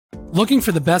Looking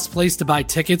for the best place to buy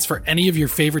tickets for any of your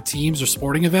favorite teams or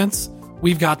sporting events?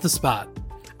 We've got the spot.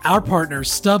 Our partner,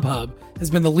 StubHub, has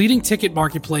been the leading ticket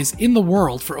marketplace in the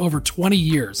world for over 20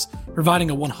 years, providing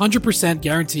a 100%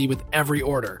 guarantee with every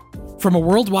order. From a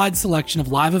worldwide selection of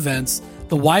live events,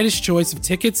 the widest choice of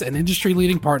tickets and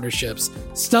industry-leading partnerships,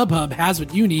 StubHub has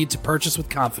what you need to purchase with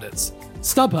confidence.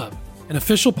 StubHub, an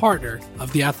official partner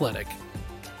of The Athletic.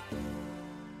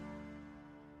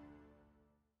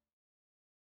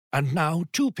 And now,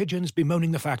 two pigeons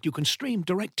bemoaning the fact you can stream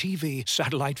DirecTV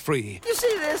satellite-free. You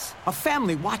see this? A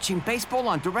family watching baseball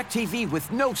on DirecTV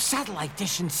with no satellite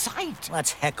dish in sight.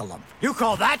 Let's heckle them. You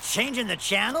call that changing the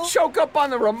channel? Choke up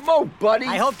on the remote, buddy.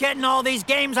 I hope getting all these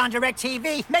games on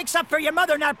DirecTV makes up for your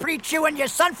mother not pre-chewing your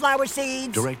sunflower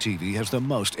seeds. DirecTV has the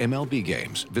most MLB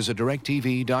games. Visit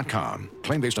DirecTV.com.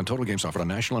 Claim based on total games offered on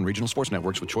national and regional sports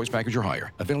networks with choice package or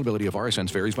higher. Availability of RSNs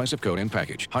varies by zip code and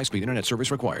package. High-speed internet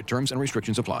service required. Terms and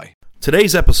restrictions apply.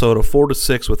 Today's episode of 4 to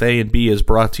 6 with A and B is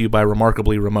brought to you by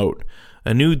Remarkably Remote,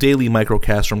 a new daily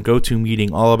microcast from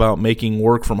GoToMeeting all about making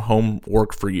work from home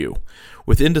work for you.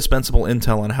 With indispensable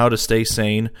intel on how to stay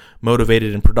sane,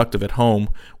 motivated, and productive at home,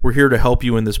 we're here to help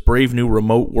you in this brave new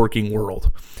remote working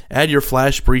world. Add your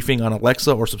flash briefing on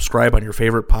Alexa or subscribe on your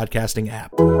favorite podcasting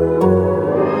app.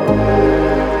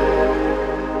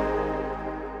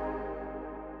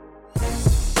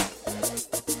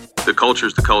 The culture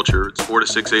is the culture. It's 4 to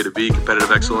 6 A to B,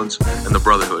 competitive excellence, and the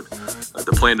brotherhood.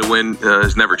 The plan to win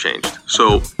has never changed.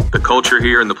 So the culture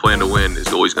here and the plan to win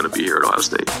is always going to be here at Ohio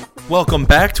State. Welcome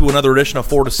back to another edition of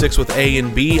 4 to 6 with A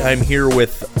and B. I'm here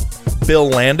with Bill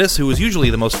Landis, who is usually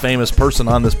the most famous person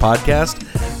on this podcast,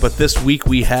 but this week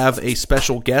we have a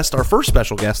special guest, our first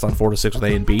special guest on 4 to 6 with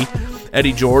A and B,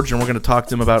 Eddie George, and we're going to talk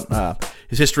to him about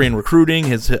his history in recruiting,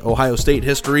 his Ohio State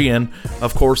history, and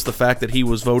of course the fact that he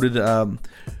was voted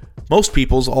most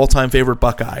people's all-time favorite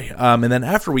Buckeye. And then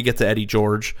after we get to Eddie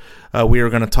George, we are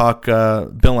going to talk,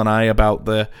 Bill and I, about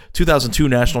the 2002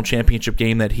 National Championship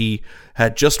game that he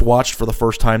had just watched for the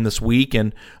first time this week,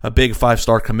 and a big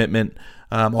 5-star commitment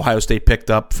Ohio State picked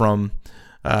up from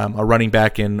a running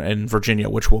back in Virginia,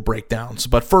 which we'll break down.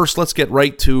 But first, let's get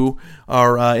right to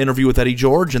our interview with Eddie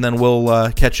George, and then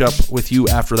we'll catch up with you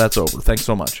after that's over. Thanks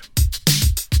so much.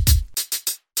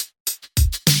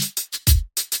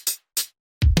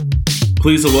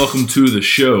 Please welcome to the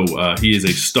show. He is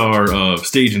a star of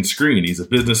stage and screen. He's a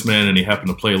businessman, and he happened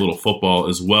to play a little football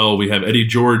as well. We have Eddie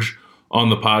George on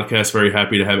the podcast. Very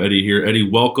happy to have Eddie here. Eddie,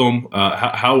 welcome.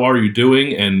 How are you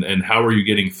doing, and how are you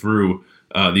getting through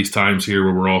these times here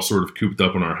where we're all sort of cooped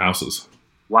up in our houses?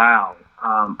 Wow.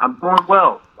 I'm doing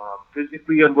well.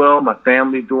 Physically unwell. My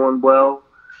family doing well.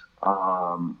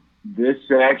 This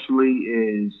actually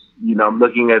is, I'm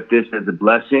looking at this as a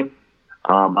blessing.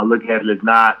 I look at it as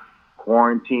not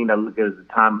quarantine. I look at it as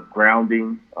a time of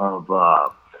grounding, of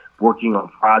working on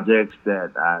projects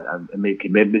that I made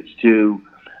commitments to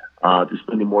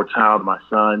spending more time with my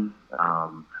son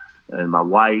and my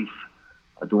wife,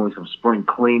 doing some spring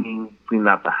cleaning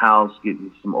out the house,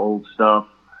 getting some old stuff.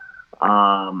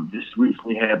 Just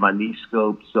recently had my knee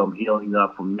scoped, so I'm healing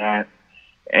up from that.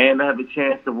 And I have a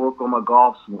chance to work on my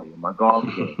golf swing, my golf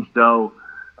game. So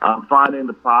I'm finding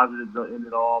the positives in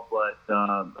it all,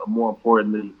 but more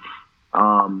importantly,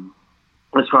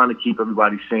 we're trying to keep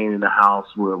everybody sane in the house.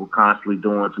 We're constantly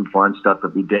doing some fun stuff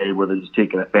every day, whether it's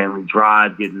taking a family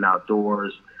drive, getting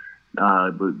outdoors,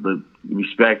 but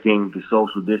respecting the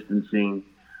social distancing,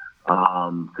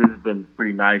 because it's been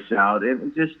pretty nice out.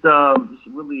 And just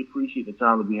really appreciate the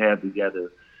time that we have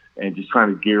together, and just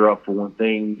trying to gear up for when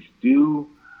things do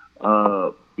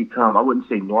become, I wouldn't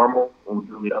say normal, when we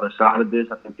get on the other side of this.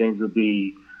 I think things will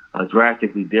be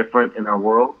drastically different in our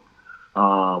world.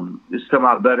 Just come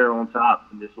out better on top,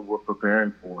 and this is what we're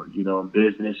preparing for, in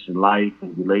business and life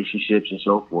and relationships and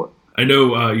so forth. I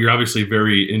know you're obviously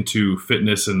very into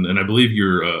fitness, and I believe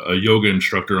you're a yoga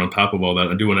instructor on top of all that.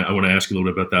 I want to ask you a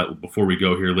little bit about that before we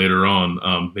go here later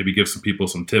on, maybe give some people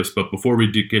some tips. But before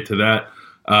we do get to that,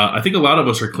 I think a lot of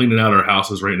us are cleaning out our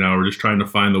houses right now. We're just trying to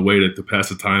find the way to pass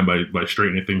the time by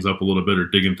straightening things up a little bit or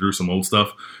digging through some old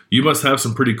stuff. You must have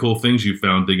some pretty cool things you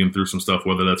found digging through some stuff,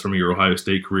 whether that's from your Ohio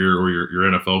State career or your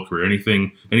NFL career.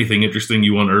 Anything interesting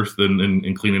you unearthed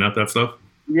in cleaning out that stuff?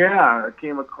 Yeah, I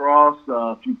came across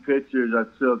a few pictures I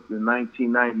took in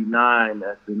 1999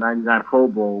 at the 99 Pro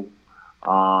Bowl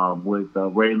with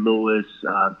Ray Lewis,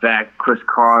 Chris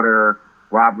Carter,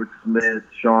 Robert Smith,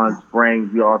 Sean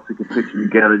Springs. We all took a picture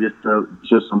together just to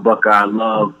show some Buckeye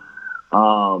love.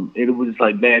 It was just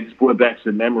like, man, just brought back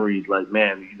some memories. Like,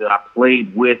 man, I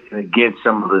played with and against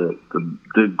some of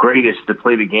the greatest to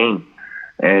play the game.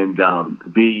 And to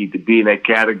be in that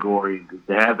category,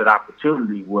 to have that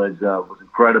opportunity was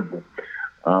incredible.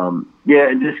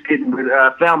 And just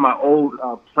I found my old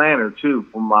planner too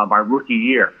from my rookie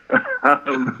year.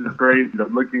 Which is crazy.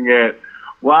 I'm looking at,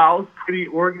 wow, I was pretty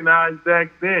organized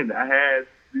back then. I had,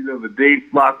 the dates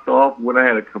blocked off when I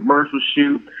had a commercial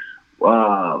shoot,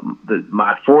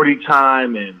 my 40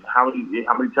 time, and how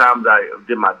many times I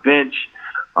did my bench,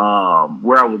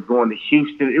 where I was going to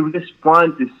Houston. It was just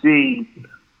fun to see,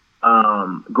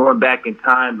 going back in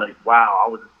time, like, wow, I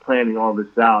was planning all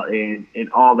this out, and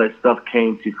all that stuff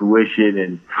came to fruition,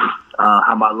 and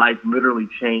how my life literally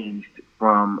changed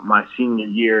from my senior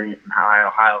year in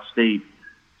Ohio State.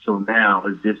 So now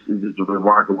it's just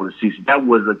remarkable to see. So that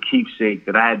was a keepsake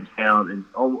that I had found in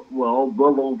well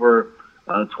over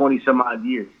 20 some odd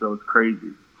years. So it's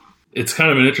crazy. It's kind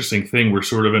of an interesting thing. We're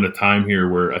sort of in a time here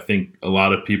where I think a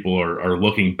lot of people are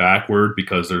looking backward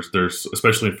because there's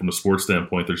especially from a sports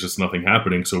standpoint, there's just nothing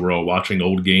happening. So we're all watching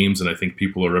old games, and I think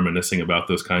people are reminiscing about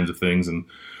those kinds of things. And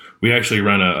we actually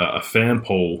ran a fan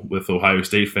poll with Ohio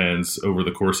State fans over the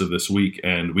course of this week,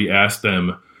 and we asked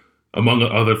them, among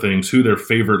other things, who their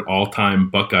favorite all-time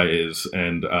Buckeye is.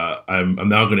 And I'm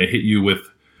now going to hit you with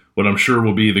what I'm sure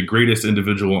will be the greatest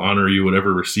individual honor you would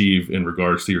ever receive in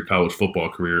regards to your college football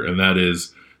career, and that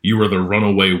is you were the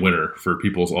runaway winner for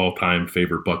people's all-time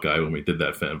favorite Buckeye when we did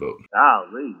that fan vote.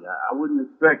 Golly, I wouldn't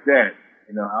expect that.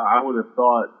 I would have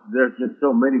thought there's just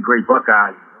so many great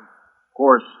Buckeyes. Of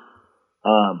course,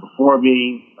 before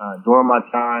me, during my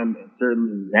time, and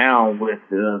certainly now with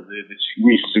the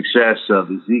recent success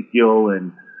of Ezekiel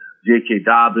and J.K.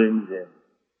 Dobbins and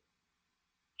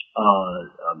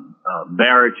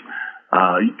Barrett,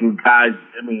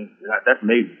 that's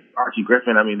amazing. Archie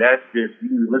Griffin, that's just,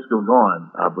 the list goes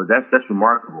on, but that's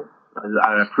remarkable.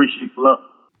 I appreciate the love.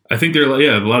 I think a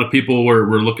lot of people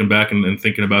were looking back and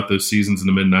thinking about those seasons in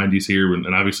the mid-'90s here,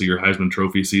 and obviously your Heisman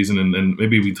Trophy season, and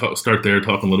maybe we start there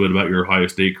talking a little bit about your Ohio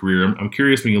State career. I'm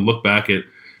curious, when you look back at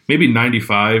maybe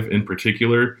 95 in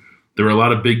particular, there were a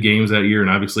lot of big games that year, and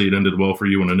obviously it ended well for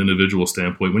you on an individual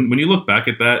standpoint. When you look back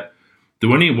at that,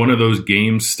 do any one of those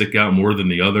games stick out more than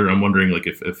the other? I'm wondering, like,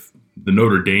 if the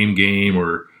Notre Dame game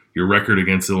or your record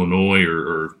against Illinois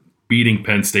or beating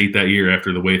Penn State that year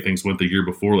after the way things went the year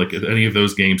before, like, if any of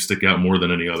those games stick out more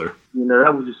than any other?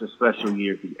 That was just a special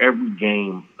year because every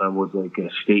game was like a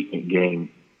statement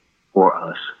game for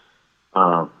us.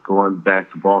 Going back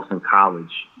to Boston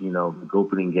College, the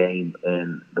opening game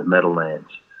in the Meadowlands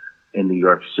in New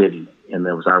York City. And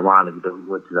it was ironic that we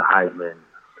went to the Heisman,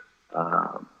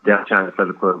 downtown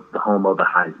Athletic Club, the home of the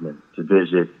Heisman, to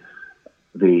visit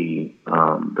the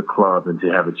club and to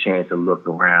have a chance to look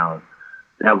around.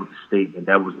 That was a statement.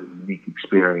 That was a unique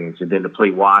experience. And then to play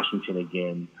Washington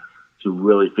again, to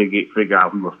really figure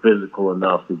out we were physical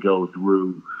enough to go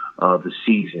through the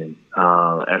season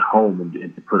at home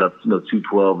and to put up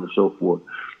 212 and so forth.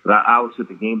 But I would say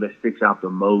the game that sticks out the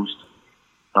most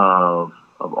of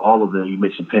all of them, you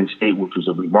mentioned Penn State, which was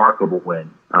a remarkable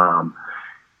win,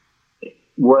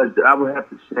 was, I would have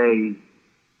to say,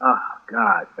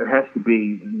 it has to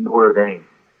be Notre Dame.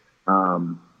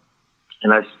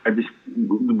 And I just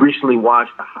recently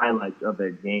watched the highlights of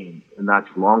that game not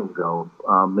too long ago,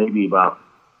 maybe about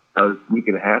a week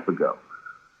and a half ago.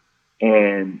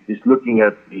 And just looking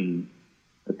at the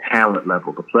talent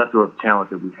level, the plethora of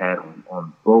talent that we had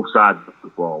on both sides of the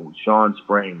football, with Sean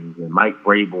Springs and Mike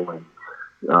Vrabel and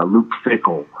Luke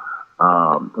Fickell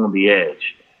on the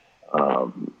edge.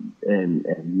 And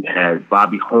you had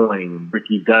Bobby Hoying and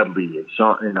Ricky Dudley and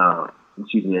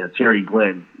Terry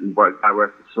Glenn, God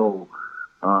rest his soul,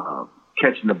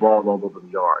 catching the ball all over the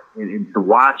yard. And to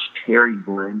watch Terry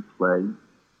Glenn play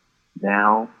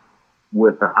now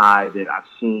with the eye that I've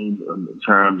seen in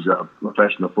terms of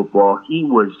professional football, he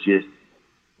was just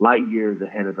light years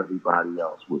ahead of everybody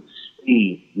else with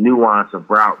speed, nuance of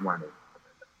route running,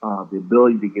 the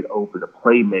ability to get open, a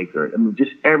playmaker.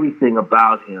 Just everything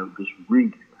about him just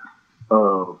reeked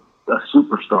of a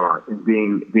superstar and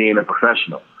being a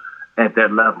professional at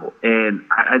that level. And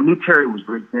I knew Terry was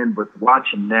great then, but to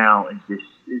watch him now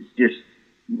just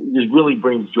really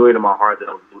brings joy to my heart that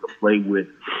I was able to play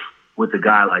with a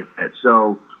guy like that.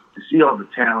 So to see all the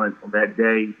talent on that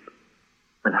day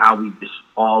and how we just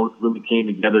all really came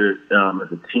together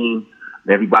as a team,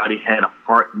 and everybody had a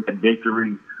part in that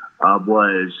victory,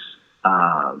 was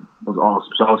awesome.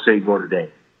 So I'll say Notre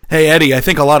Dame. Hey, Eddie, I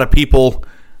think a lot of people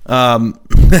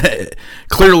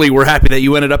clearly were happy that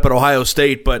you ended up at Ohio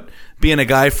State, but being a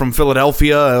guy from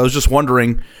Philadelphia, I was just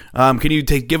wondering, can you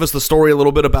give us the story a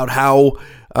little bit about how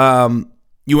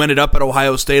you ended up at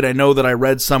Ohio State. I know that I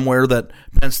read somewhere that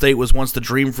Penn State was once the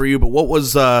dream for you, but what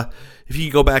was, if you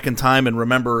could go back in time and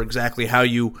remember exactly how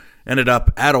you ended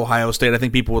up at Ohio State, I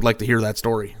think people would like to hear that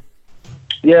story.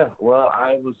 Yeah, well,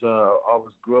 I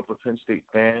grew up a Penn State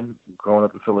fan, growing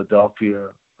up in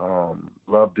Philadelphia.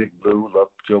 Loved Big Blue,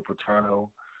 loved Joe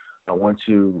Paterno. I went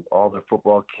to all the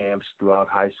football camps throughout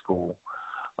high school.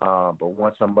 But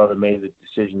once my mother made the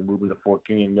decision to move me to Fort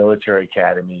Union Military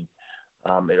Academy,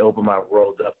 it opened my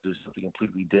world up to something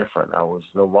completely different. I was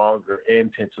no longer in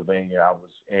Pennsylvania. I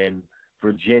was in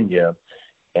Virginia,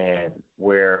 and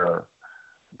where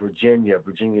Virginia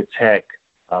Tech,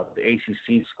 the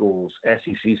ACC schools,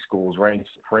 SEC schools reigned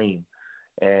supreme.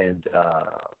 And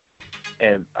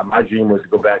my dream was to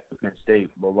go back to Penn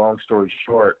State. But long story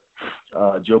short,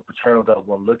 Joe Paterno got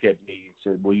one look at me and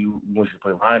said, well, you want to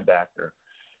play linebacker.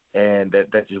 And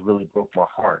that just really broke my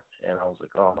heart. And I was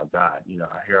like, oh, my God.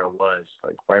 Here I was,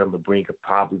 like, right on the brink of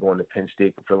probably going to Penn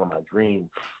State, fulfilling my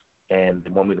dream. And they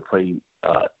want me to play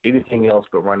anything else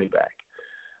but running back.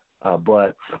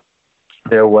 But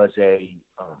there was a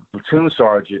platoon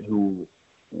sergeant who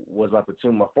was my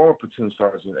former platoon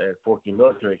sergeant at Fort Union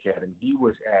Military Academy. He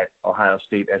was at Ohio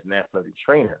State as an athletic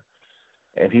trainer,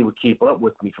 and he would keep up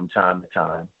with me from time to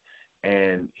time.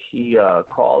 And he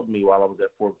called me while I was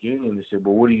at Fort Union and said,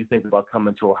 well, what do you think about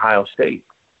coming to Ohio State?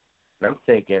 And I'm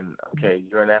thinking, okay,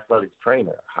 you're an athletic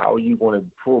trainer. How are you going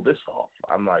to pull this off?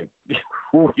 I'm like,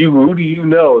 who do you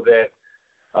know that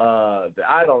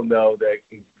I don't know that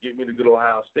can get me to go to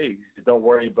Ohio State? He said, don't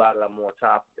worry about it. I'm on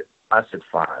top of it. I said,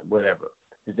 fine, whatever.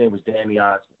 His name was Danny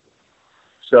Osmond.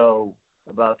 So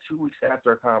about 2 weeks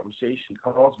after our conversation, he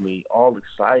calls me all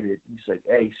excited. He's like,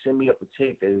 hey, send me up a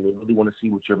tape. They really want to see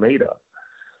what you're made of.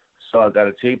 So I got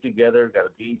a tape together, got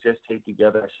a VHS tape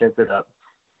together. I sent it up.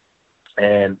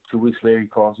 And 2 weeks later, he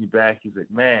calls me back. He's like,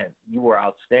 man, you were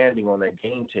outstanding on that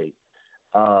game tape.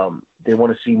 They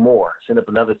want to see more. Send up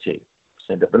another tape.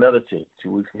 Send up another tape.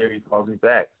 2 weeks later, he calls me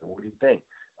back. So what do you think?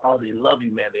 Oh, they love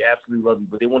you, man. They absolutely love you,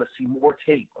 but they want to see more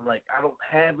tape. I'm like, I don't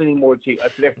have any more tape. I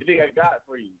said, everything I got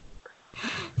for you.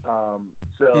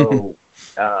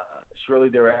 Shortly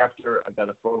thereafter, I got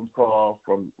a phone call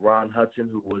from Ron Hudson,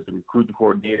 who was the recruiting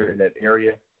coordinator in that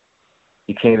area.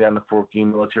 He came down to Fort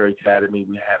Union Military Academy.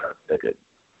 We had it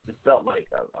felt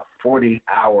like a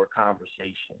 40-hour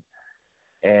conversation.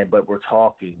 But we're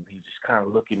talking. He's just kind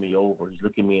of looking me over. He's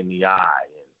looking me in the eye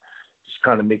and just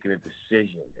kind of making a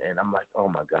decision. And I'm like, oh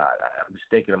my God. I'm just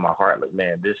thinking in my heart, like,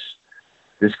 man, this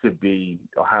could be,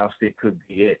 Ohio State could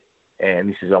be it. And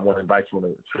he says, I want to invite you on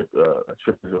a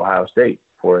trip to Ohio State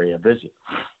for a visit.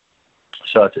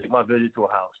 So I took my visit to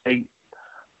Ohio State.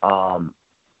 I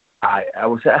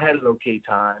had an okay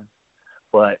time,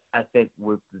 but I think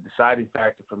what the deciding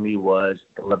factor for me was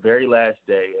the very last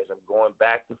day, as I'm going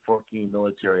back to Fort Union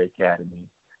Military Academy,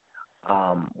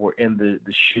 we're in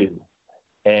the shoe,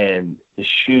 and the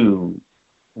shoe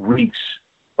reeks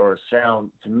or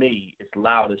sound to me it's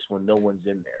loudest when no one's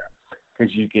in there.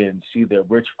 Because you can see the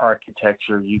rich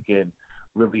architecture, you can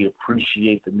really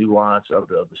appreciate the nuance of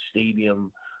the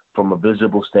stadium from a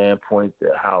visible standpoint,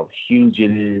 how huge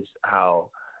it is,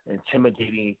 how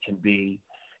intimidating it can be,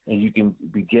 and you can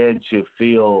begin to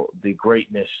feel the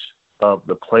greatness of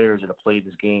the players that have played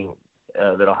this game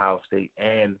at Ohio State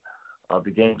and the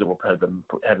games that have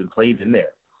been played in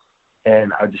there.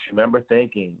 And I just remember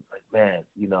thinking, like, man,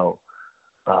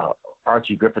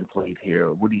 Archie Griffin played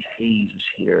here. Woody Hayes was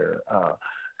here.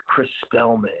 Chris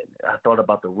Spellman. I thought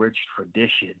about the rich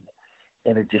tradition,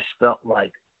 and it just felt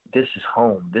like this is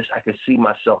home. I could see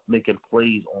myself making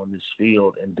plays on this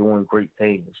field and doing great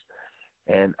things.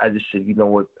 And I just said, you know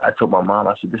what? I told my mom,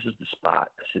 I said, this is the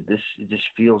spot. I said, it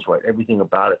just feels right. Everything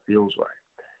about it feels right.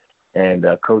 And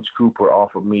Coach Cooper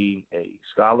offered me a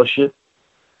scholarship,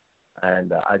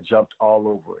 and I jumped all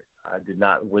over it. I did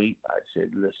not wait. I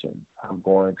said, listen, I'm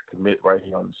going to commit right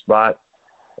here on the spot,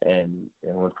 and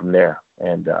went from there.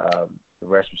 And the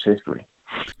rest was history.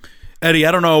 Eddie,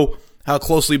 I don't know how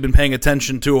closely you've been paying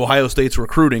attention to Ohio State's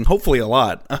recruiting, hopefully a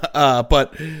lot.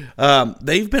 But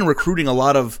they've been recruiting a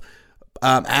lot of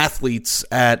athletes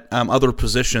at other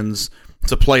positions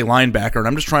to play linebacker. And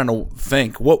I'm just trying to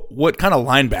think, what kind of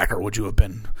linebacker would you have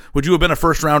been? Would you have been a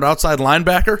first-round outside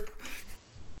linebacker?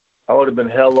 I would have been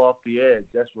hell off the edge.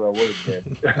 That's where I would have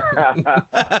been.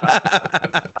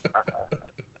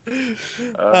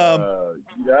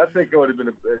 I think I would have been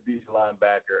a decent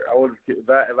linebacker. I would have, if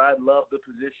I loved the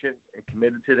position and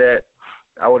committed to that,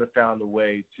 I would have found a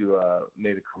way to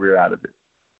make a career out of it.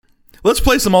 Let's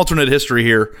play some alternate history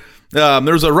here. There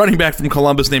was a running back from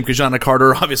Columbus named Kajana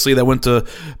Carter, obviously, that went to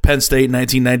Penn State in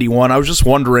 1991. I was just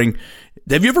wondering,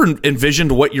 Have you ever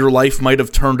envisioned what your life might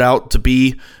have turned out to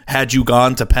be had you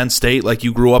gone to Penn State like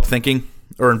you grew up thinking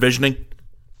or envisioning?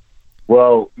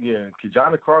 Well, yeah,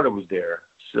 Kajana Carter was there.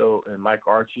 So, and Mike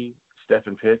Archie,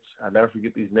 Stephen Pitts. I never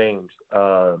forget these names.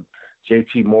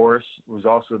 J.T. Morris was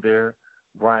also there.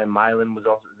 Brian Milan was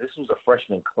also. This was a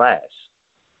freshman class,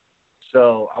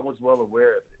 so I was well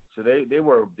aware of it. So they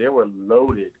were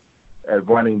loaded at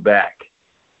running back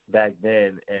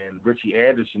then, and Richie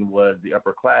Anderson was the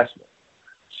upperclassman.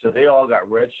 So they all got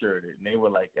redshirted, and they were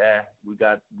like, we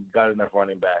got enough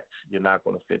running backs. You're not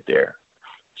going to fit there.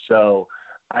 So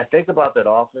I think about that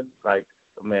often, like,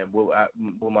 man, what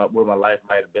my life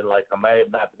might have been like. I might have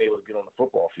not been able to get on the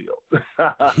football field.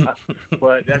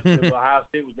 But that's Ohio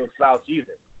State was no slouch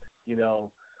either,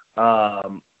 because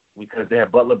they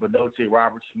had Butler Benoche,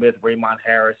 Robert Smith, Raymond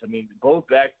Harris. I mean, both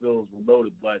backfields were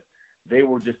loaded, but they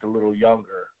were just a little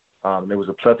younger. There was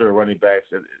a plethora of running backs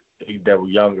that were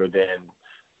younger than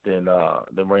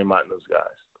Raymond and those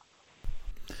guys.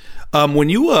 When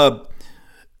you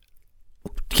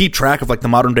keep track of like the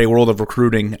modern day world of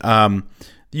recruiting,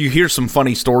 you hear some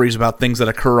funny stories about things that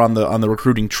occur on the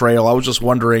recruiting trail. I was just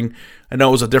wondering, I know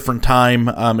it was a different time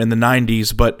in the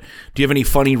 90s, but do you have any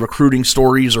funny recruiting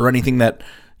stories or anything that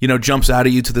jumps out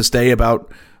at you to this day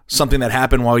about something that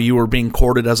happened while you were being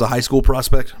courted as a high school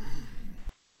prospect?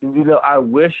 I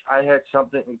wish I had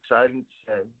something exciting to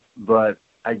say, but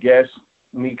I guess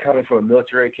me coming from a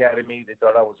military academy, they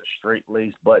thought I was a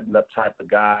straight-laced, button-up type of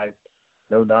guy,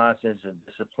 no nonsense and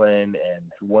discipline,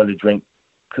 and who wanted to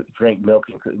drink milk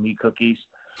and eat cookies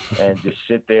and just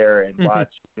sit there and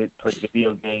watch, play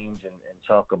video games and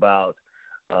talk about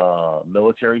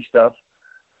military stuff.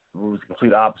 It was the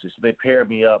complete opposite. So they paired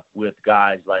me up with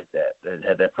guys like that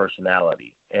had that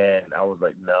personality. And I was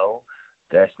like, no,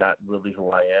 that's not really who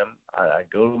I am. I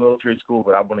go to military school,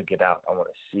 but I want to get out. I want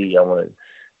to see. I want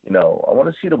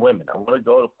to see the women. I want to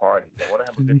go to parties. I want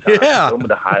to have a good time. Yeah. Show me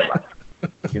the highlights.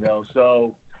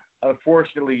 So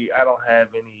unfortunately, I don't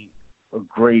have any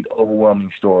great,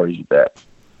 overwhelming stories with that.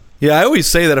 Yeah, I always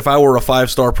say that if I were a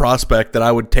 5-star prospect, that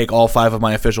I would take all 5 of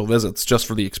my official visits just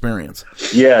for the experience.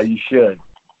 Yeah, you should.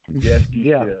 Yes, you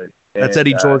should. That's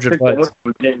Eddie George advice.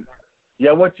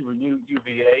 I went to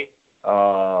UVA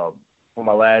for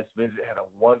my last visit. Had a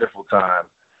wonderful time,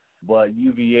 but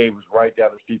UVA was right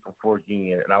down the street from Fort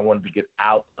Union, and I wanted to get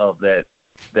out of that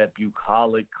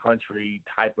bucolic country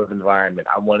type of environment.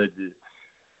 I wanted to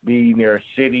be near a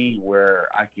city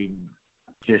where I can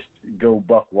just go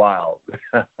buck wild.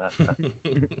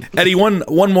 Eddie,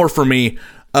 one more for me.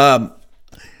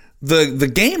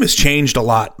 The game has changed a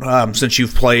lot since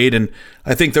you've played, and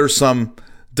I think there's some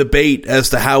debate as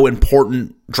to how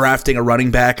important drafting a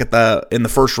running back in the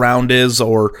first round is,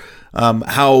 or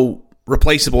how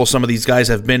replaceable some of these guys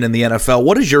have been in the NFL.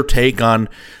 What is your take on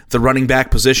the running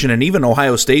back position and even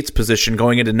Ohio State's position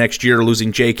going into next year,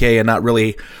 losing J.K. and not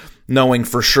really knowing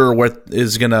for sure what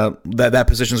is that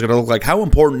position is gonna look like? How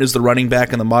important is the running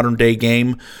back in the modern day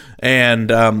game, and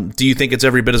do you think it's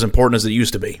every bit as important as it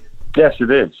used to be? Yes,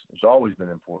 it is. It's always been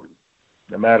important.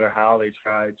 No matter how they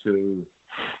try to,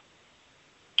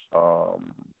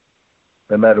 no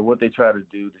matter what they try to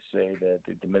do to say that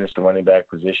they diminish the running back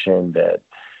position, that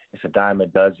it's a dime a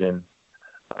dozen,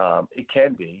 it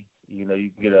can be. You can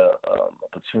get a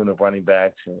platoon of running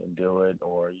backs and do it,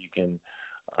 or you can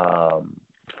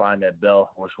find that bell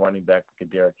horse running back like a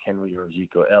Derrick Henry or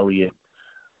Ezekiel Elliott,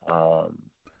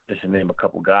 just to name a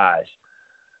couple guys.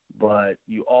 But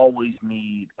you always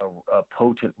need a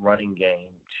potent running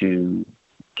game to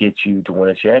get you to win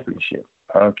a championship.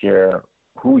 I don't care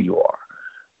who you are.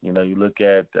 You look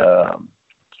at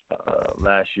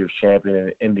last year's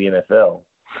champion in the NFL.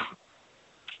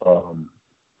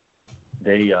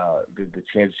 The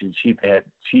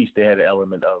championship Chiefs, they had an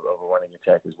element of a running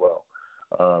attack as well.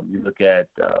 You look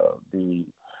at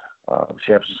the San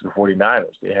Francisco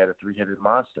 49ers, they had a 3-headed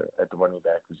monster at the running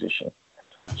back position.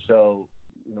 So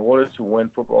in order to win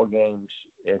football games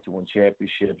and to win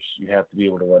championships, you have to be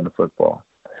able to run the football.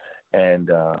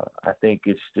 And I think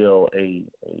it's still a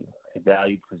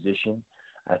valued position.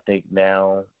 I think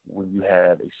now when you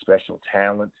have a special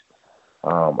talent,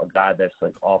 a guy that's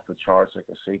like off the charts, like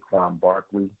a Saquon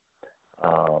Barkley,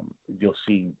 you'll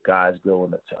see guys go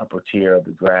in the upper tier of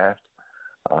the draft.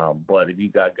 But if you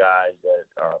got guys that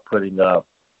are putting up,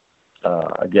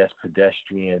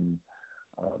 pedestrian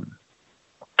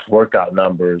workout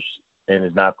numbers, and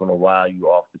is not going to wow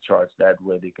you off the charts, that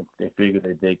way they figure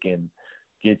that they can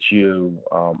get you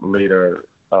later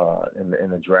in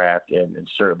the draft and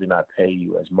certainly not pay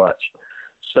you as much.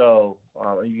 So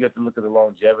you have to look at the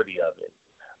longevity of it.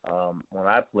 When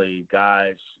I played,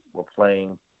 guys were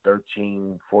playing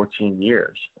 13, 14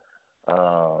 years.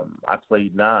 I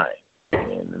played 9,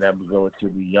 and that was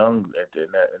relatively young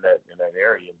in that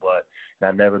area. But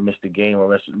I never missed a game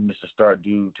unless missed a start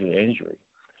due to injury.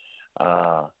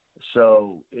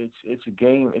 So it's a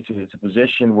game. It's a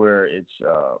position where it's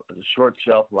a short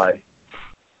shelf life,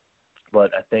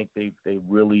 but I think they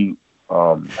really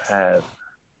have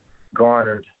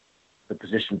garnered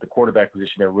the quarterback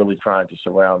position. They're really trying to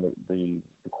surround the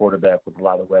quarterback with a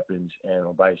lot of weapons,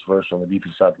 and vice versa on the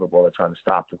defensive side of the football, they're trying to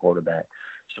stop the quarterback.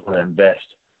 So we're going to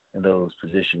invest in those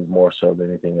positions more so than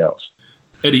anything else.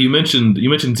 Eddie, you mentioned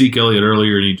Zeke Elliott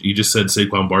earlier, and you just said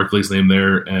Saquon Barkley's name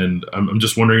there, and I'm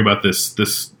just wondering about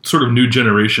this sort of new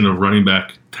generation of running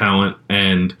back talent,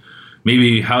 and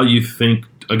maybe how you think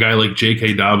a guy like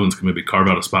J.K. Dobbins can maybe carve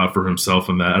out a spot for himself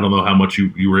in that. I don't know how much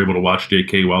you were able to watch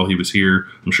J.K. while he was here.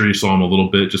 I'm sure you saw him a little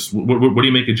bit. Just what do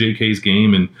you make of J.K.'s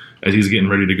game, and as he's getting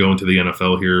ready to go into the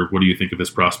NFL here, what do you think of his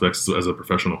prospects as a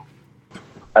professional?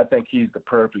 I think he's the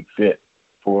perfect fit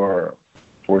for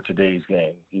today's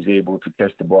game. He's able to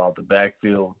catch the ball out the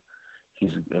backfield.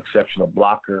 He's an exceptional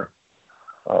blocker.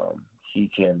 He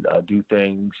can do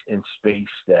things in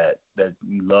space that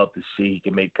you love to see. He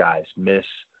can make guys miss.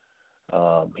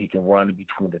 He can run in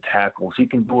between the tackles. He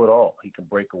can do it all. He can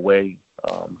break away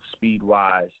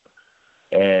speed-wise,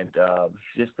 and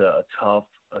he's just a tough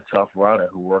runner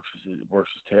who works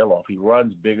his tail off. He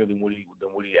runs bigger than what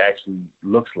he actually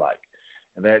looks like.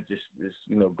 And that just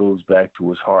goes back to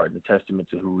his heart and a testament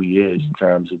to who he is in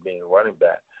terms of being a running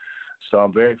back. So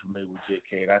I'm very familiar with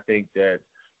J.K., and I think that,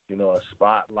 a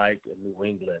spot like New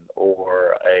England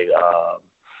or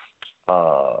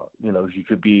he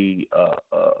could be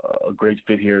a great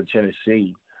fit here in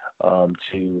Tennessee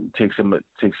to take some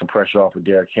pressure off of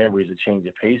Derrick Henry as a change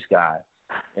of pace guy.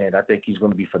 And I think he's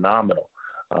going to be phenomenal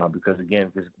because of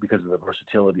the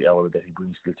versatility element that he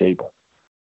brings to the table.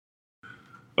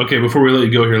 Okay, before we let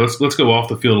you go here, let's go off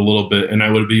the field a little bit, and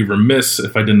I would be remiss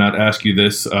if I did not ask you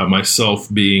this, myself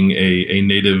being a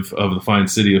native of the fine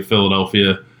city of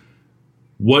Philadelphia.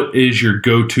 What is your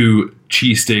go-to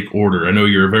cheesesteak order? I know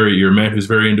you're a man who's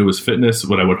very into his fitness,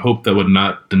 but I would hope that would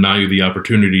not deny you the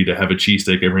opportunity to have a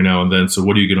cheesesteak every now and then. So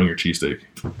what do you get on your cheesesteak?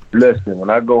 Listen, when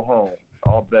I go home,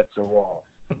 all bets are off.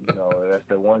 That's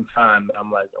the one time that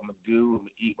I'm like, I'm going to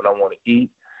eat what I want to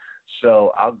eat. So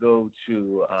I'll go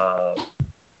to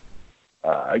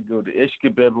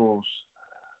Ishkabibbles,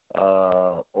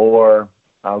 or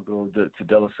I'll go to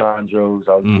D'Alessandro's.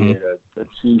 I'll get a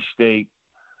cheesesteak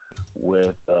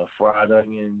with fried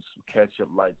onions, ketchup,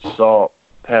 light salt,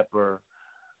 pepper.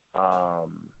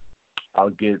 I'll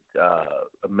get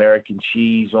American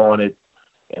cheese on it,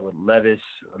 and with lettuce,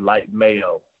 light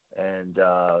mayo, and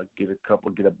get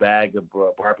a bag of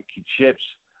barbecue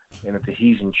chips and a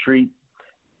Tahitian treat.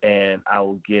 And I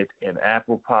will get an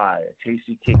apple pie, a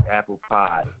tasty cake apple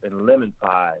pie, and lemon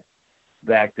pie.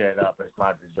 Back that up as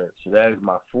my dessert. So that is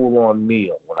my full-on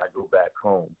meal when I go back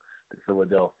home to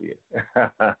Philadelphia.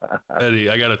 Eddie,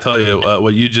 I got to tell you,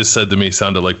 what you just said to me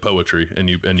sounded like poetry, and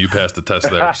you passed the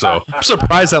test there. So I'm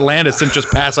surprised that Landis didn't just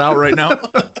pass out right now.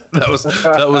 that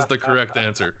was the correct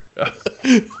answer.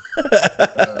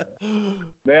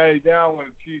 Now I want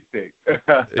a cheesesteak.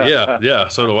 yeah,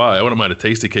 so do I. I wouldn't mind a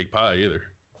tasty cake pie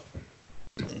either.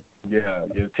 Yeah,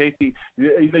 tasty.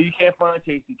 You can't find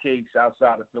tasty cakes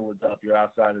outside of Philadelphia,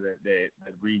 outside of that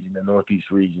region, the Northeast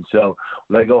region. So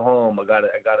when I go home, I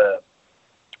gotta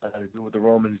do what the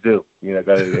Romans do. I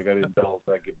gotta indulge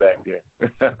when I get back there.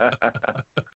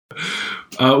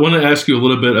 I want to ask you a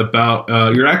little bit about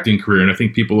your acting career, and I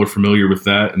think people are familiar with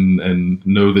that and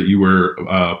know that you were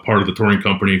part of the touring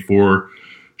company for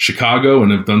Chicago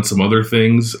and have done some other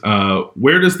things.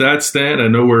 Where does that stand? I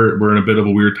know we're in a bit of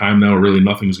a weird time now, really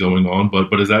nothing's going on,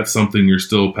 but is that something you're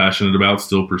still passionate about,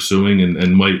 still pursuing,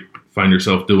 and might find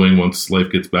yourself doing once life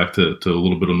gets back to a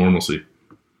little bit of normalcy?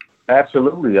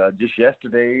 Absolutely. Just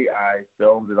yesterday, I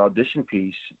filmed an audition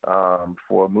piece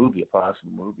for a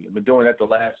possible movie. I've been doing that the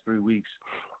last 3 weeks.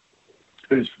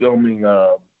 I was filming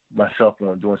myself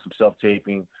on doing some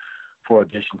self-taping for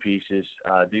audition pieces.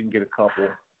 Didn't get a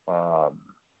couple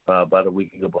about a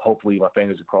week ago, but hopefully my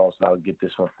fingers are crossed and I'll get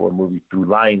this one for a movie through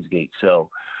Lionsgate.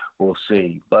 So we'll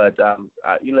see. But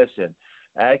listen,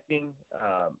 acting,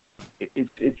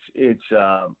 it's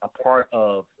a part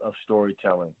of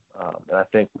storytelling. And I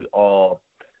think we all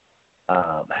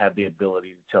have the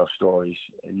ability to tell stories.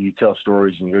 You tell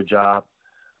stories in your job.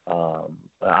 An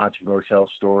entrepreneur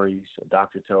tells stories, a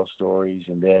doctor tells stories,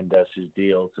 and then does his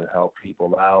deal to help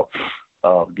people out,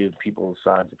 give people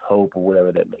signs of hope or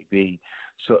whatever that may be.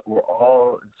 So we're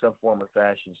all, in some form or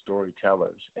fashion,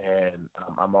 storytellers. And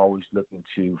I'm always looking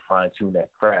to fine-tune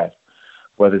that craft.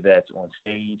 whether that's on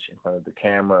stage, in front of the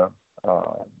camera,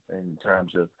 in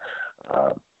terms of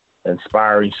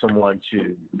inspiring someone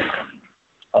to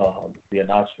be an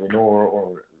entrepreneur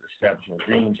or establishing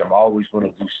dreams. I'm always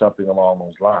going to do something along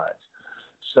those lines.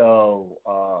 So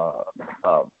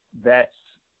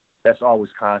that's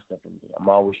always constant for me. I'm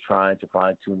always trying to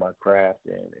fine-tune my craft,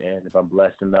 and if I'm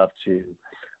blessed enough to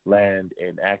land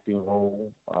an acting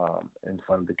role in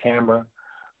front of the camera,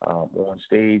 on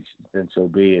stage, then so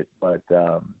be it. But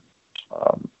I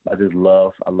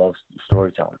love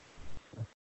storytelling.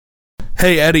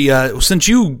 Hey, Eddie, since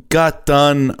you got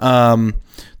done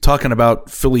talking about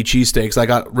Philly cheesesteaks, I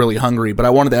got really hungry, but I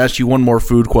wanted to ask you one more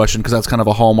food question because that's kind of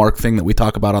a hallmark thing that we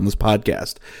talk about on this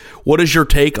podcast. What is your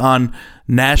take on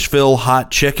Nashville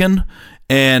hot chicken?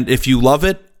 And if you love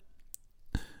it,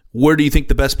 where do you think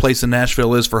the best place in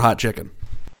Nashville is for hot chicken?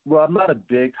 Well, I'm not a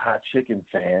big hot chicken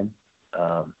fan.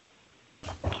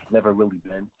 Never really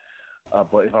been.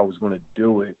 But if I was going to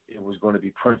do it, it was going to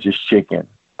be Prince's Chicken,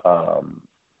 the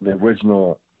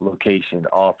original location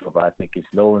off of, I think it's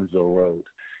Nolensville Road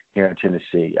here in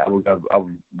Tennessee. I would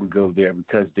go there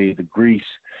because the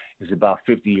grease is about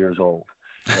 50 years old.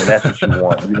 And that's what you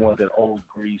want. You want that old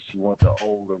grease. You want the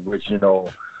old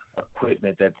original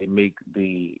equipment that they make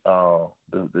the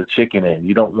chicken in.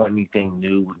 You don't want anything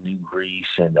new with new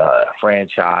grease and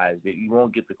franchise. You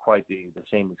won't get quite the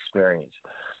same experience.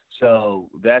 So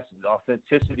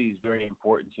authenticity is very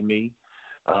important to me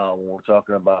when we're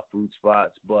talking about food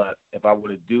spots. But if I were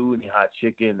to do any hot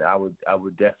chicken, I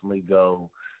would definitely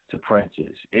go to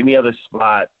Prince's. Any other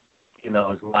spot,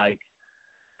 is like,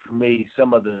 for me,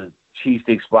 some of the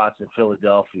cheesesteak spots in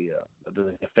Philadelphia,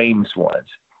 the famous ones.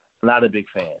 Not a big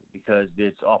fan because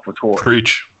it's offertory.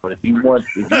 Preach. But if you want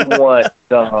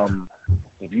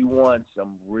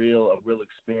some real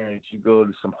experience, you go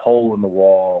to some hole in the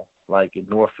wall like in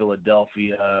North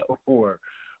Philadelphia or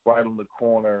right on the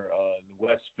corner in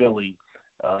West Philly,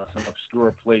 some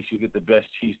obscure place. You get the best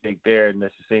cheesesteak there, and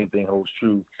that's the same thing holds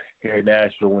true here in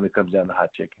Nashville when it comes down to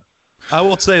hot chicken. I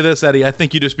will say this, Eddie. I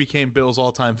think you just became Bill's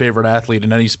all-time favorite athlete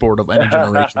in any sport of any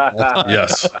generation.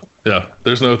 Yes. Yeah.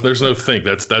 There's no think.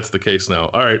 That's the case now.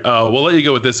 All right. We'll let you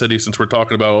go with this, Eddie, since we're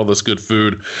talking about all this good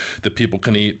food that people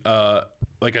can eat.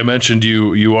 Like I mentioned,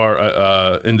 you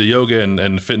are into yoga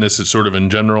and fitness sort of in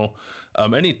general.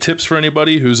 Any tips for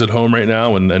anybody who's at home right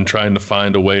now and trying to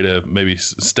find a way to maybe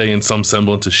stay in some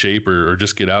semblance of shape or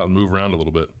just get out and move around a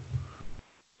little bit?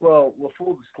 Well,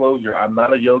 full disclosure, I'm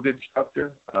not a yoga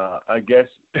instructor. I guess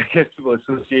people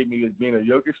associate me as being a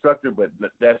yoga instructor, but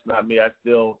that's not me. I'm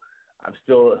still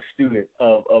a student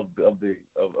of the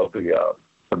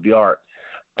art.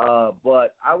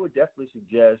 But I would definitely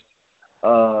suggest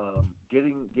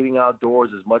getting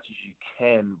outdoors as much as you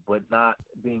can, but not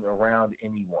being around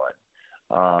anyone.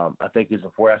 I think it's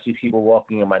important. I see people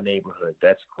walking in my neighborhood.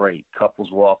 That's great. Couples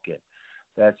walking.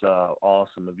 That's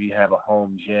awesome. If you have a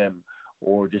home gym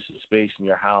or just a space in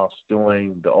your house,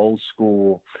 doing the old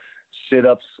school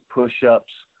sit-ups,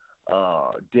 push-ups,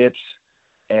 dips,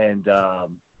 and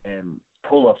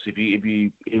pull-ups if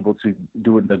you able to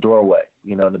do it in the doorway.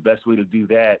 The best way to do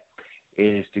that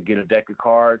is to get a deck of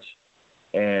cards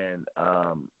and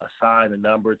assign a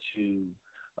number to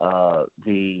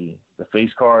the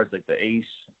face cards, like the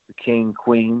ace, the king,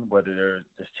 queen, whether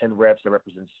there's 10 reps that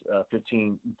represents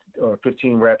 15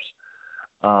 reps.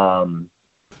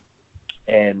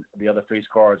 And the other face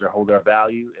cards hold their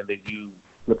value, and then you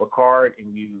flip a card,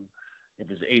 and if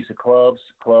it's the ace of clubs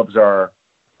are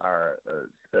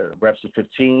reps of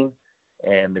 15,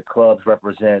 and the clubs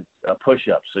represent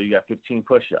push-ups. So you got 15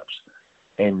 push-ups,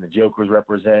 and the jokers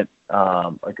represent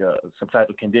some type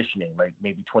of conditioning, like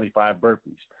maybe 25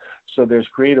 burpees. So there's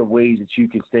creative ways that you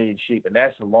can stay in shape, and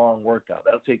that's a long workout.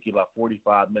 That'll take you about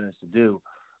 45 minutes to do,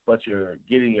 but you're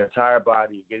getting your entire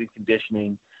body, you're getting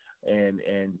conditioning, and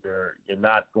you're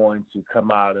not going to come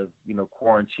out of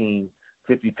quarantine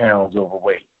 50 pounds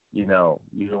overweight. You don't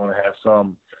want to have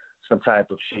some type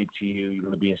of shape to you. You're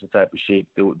going to be in some type of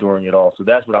shape during it all. So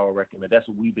that's what I would recommend. That's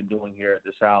what we've been doing here at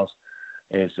this house,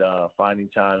 is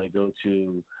finding time to go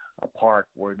to a park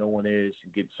where no one is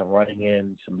and get some running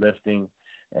in, some lifting,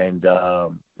 and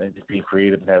just being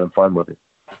creative and having fun with it.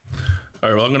 All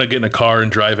right, well, I'm going to get in a car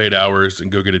and drive 8 hours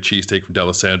and go get a cheesesteak from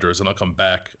D'Alessandro's, and I'll come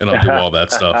back and I'll do all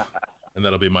that stuff. And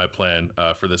that'll be my plan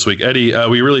for this week. Eddie,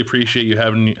 we really appreciate you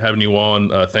having you on.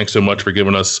 Thanks so much for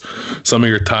giving us some of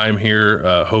your time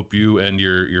here. Hope you and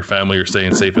your family are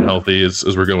staying safe and healthy as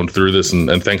we're going through this.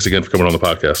 And thanks again for coming on the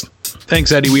podcast.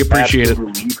 Thanks, Eddie. We appreciate it.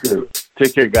 You too.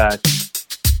 Take care, guys.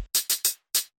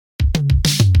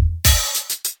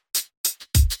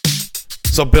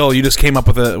 So So, Bill, you just came up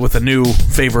with a new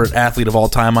favorite athlete of all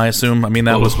time, I assume. I mean,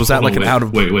 was that like an out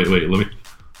of... Wait. Let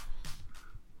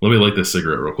me light this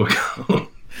cigarette real quick.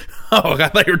 Oh, I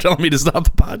thought you were telling me to stop the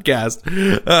podcast.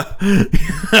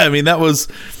 I mean, that was...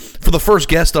 For the first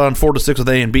guest on 4 to 6 with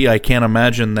A and B, I can't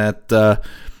imagine that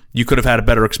you could have had a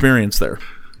better experience there.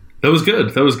 That was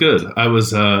good. I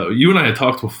was, you and I had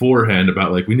talked beforehand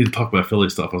about, like, we need to talk about Philly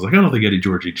stuff. I was like, I don't think Eddie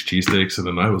George eats cheesesteaks, and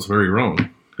then I was very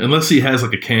wrong. Unless he has,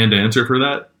 like, a canned answer for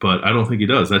that, but I don't think he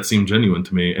does. That seemed genuine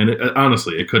to me. And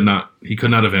honestly, he could not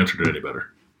have answered it any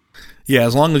better. Yeah,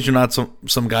 as long as you're not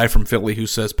some guy from Philly who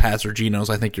says Pats or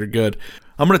Geno's, I think you're good.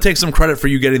 I'm going to take some credit for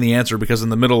you getting the answer because in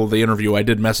the middle of the interview, I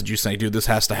did message you saying, dude, this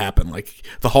has to happen. Like,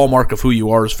 the hallmark of who you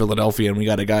are is Philadelphia, and we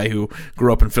got a guy who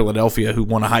grew up in Philadelphia who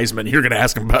won a Heisman. You're going to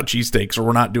ask him about cheesesteaks or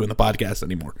we're not doing the podcast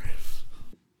anymore.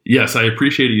 Yes, I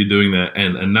appreciated you doing that.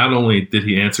 And not only did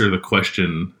he answer the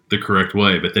question the correct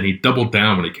way, but then he doubled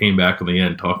down when he came back in the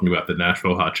end talking about the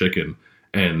Nashville hot chicken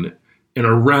and in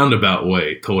a roundabout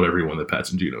way told everyone that Pats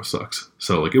and Geno sucks.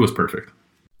 So, like, it was perfect.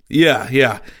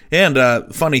 Yeah.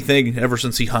 And funny thing, ever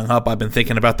since he hung up, I've been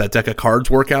thinking about that deck of cards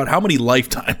workout. How many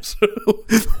lifetimes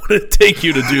would it take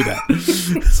you to do that?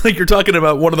 It's like you're talking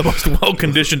about one of the most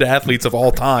well-conditioned athletes of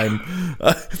all time,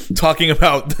 talking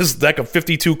about this deck of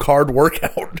 52 card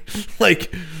workout.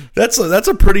 Like, that's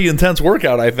a pretty intense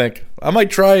workout, I think. I might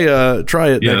try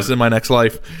it next in my next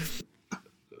life.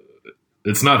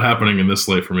 It's not happening in this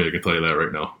life for me, I can tell you that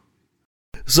right now.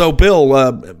 So, Bill,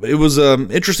 it was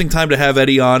an interesting time to have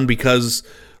Eddie on because,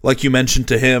 like you mentioned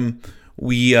to him,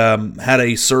 we had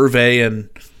a survey and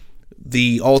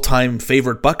the all-time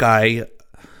favorite Buckeye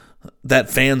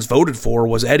that fans voted for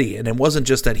was Eddie. And it wasn't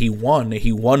just that he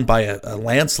won by a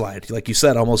landslide. Like you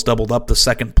said, almost doubled up the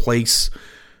second place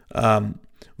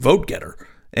vote getter.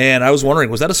 And I was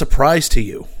wondering, was that a surprise to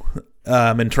you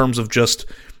in terms of just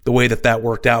the way that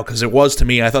worked out? Because it was to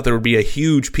me. I thought there would be a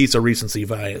huge piece of recency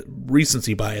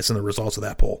bias in the results of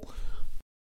that poll.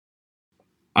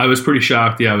 I was pretty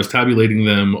shocked. Yeah, I was tabulating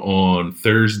them on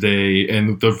Thursday,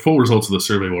 and the full results of the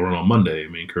survey will run on Monday. I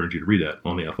may encourage you to read that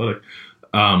on The Athletic.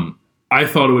 I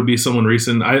thought it would be someone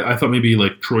recent. I thought maybe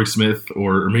like Troy Smith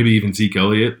or maybe even Zeke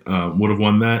Elliott would have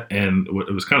won that. And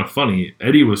it was kind of funny.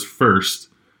 Eddie was first,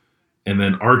 and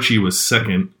then Archie was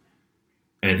second.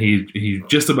 And he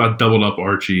just about doubled up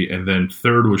Archie, and then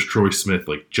third was Troy Smith,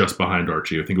 like just behind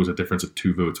Archie. I think it was a difference of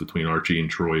 2 votes between Archie and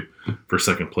Troy for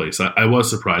second place. I was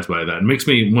surprised by that. It makes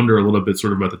me wonder a little bit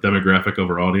sort of about the demographic of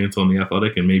our audience on The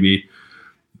Athletic, and maybe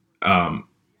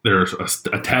they're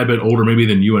a tad bit older maybe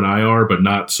than you and I are, but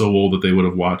not so old that they would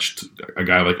have watched a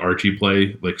guy like Archie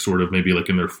play, like sort of maybe like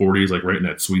in their 40s, like right in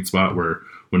that sweet spot where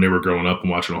when they were growing up and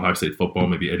watching Ohio State football,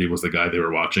 maybe Eddie was the guy they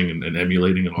were watching and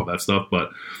emulating and all that stuff. But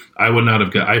I would not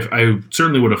have I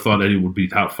certainly would have thought Eddie would be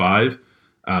top 5.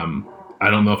 I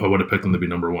don't know if I would have picked him to be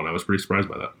number 1. I was pretty surprised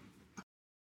by that.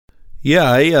 Yeah,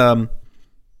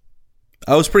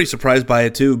 I was pretty surprised by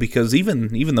it too, because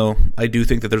even though I do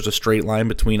think that there's a straight line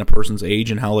between a person's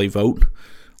age and how they vote,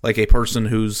 like a person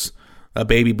who's a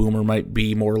baby boomer might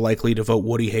be more likely to vote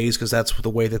Woody Hayes because that's the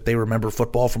way that they remember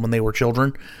football from when they were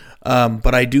children.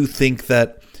 But I do think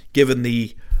that given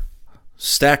the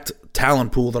stacked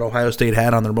talent pool that Ohio State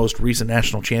had on their most recent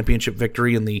national championship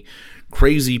victory and the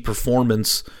crazy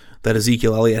performance that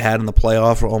Ezekiel Elliott had in the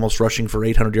playoff, almost rushing for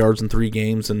 800 yards in 3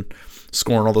 games and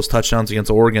scoring all those touchdowns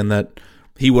against Oregon, that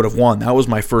he would have won. That was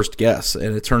my first guess,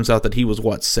 and it turns out that he was,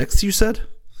 6th, you said?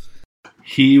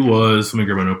 He was, let me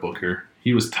grab my notebook here.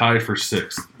 He was tied for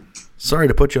 6th. Sorry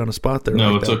to put you on the spot there.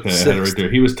 No, it's okay. I had it right there.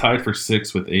 He was tied for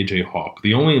 6th with A.J. Hawk.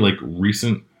 The only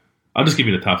recent, I'll just give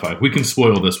you the top 5. We can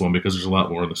spoil this one because there's a lot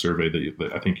more in the survey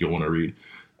that I think you'll want to read.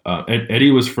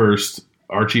 Eddie was first.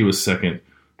 Archie was second.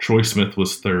 Troy Smith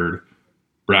was third.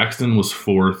 Braxton was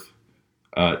fourth.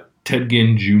 Ted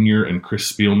Ginn Jr. and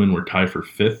Chris Spielman were tied for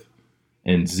 5th.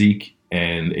 And Zeke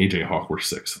and A.J. Hawk were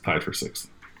 6th, tied for 6th.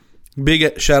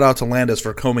 Big shout out to Landis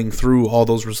for combing through all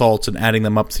those results and adding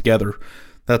them up together.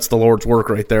 That's the Lord's work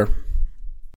right there.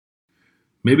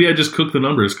 Maybe I just cooked the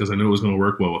numbers because I knew it was going to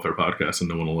work well with our podcast and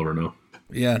no one will ever know.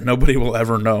 Yeah, nobody will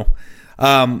ever know.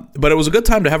 But it was a good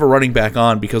time to have a running back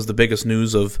on because the biggest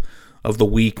news of the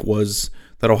week was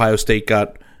that Ohio State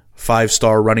got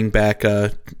 5-star running back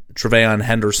Tre'Veyon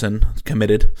Henderson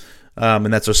committed.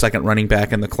 And that's their second running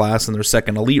back in the class and their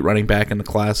second elite running back in the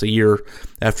class a year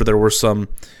after there were some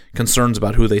concerns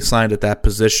about who they signed at that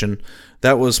position.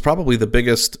 That was probably the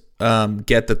biggest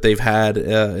get that they've had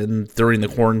during the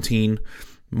quarantine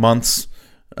months.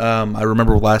 I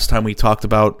remember last time we talked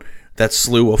about that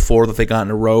slew of 4 that they got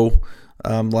in a row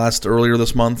earlier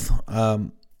this month.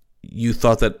 You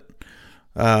thought that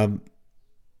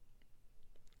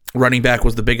running back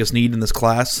was the biggest need in this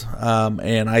class,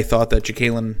 and I thought that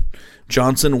Ja'Kalen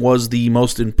Johnson was the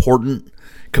most important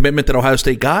commitment that Ohio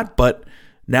State got, but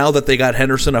now that they got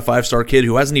Henderson, a 5-star kid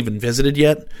who hasn't even visited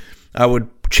yet, I would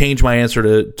change my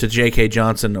answer to J.K.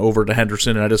 Johnson over to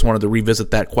Henderson, and I just wanted to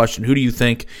revisit that question. Who do you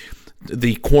think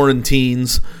the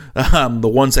quarantines, the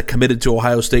ones that committed to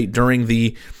Ohio State during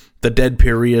the dead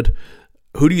period,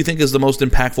 who do you think is the most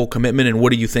impactful commitment, and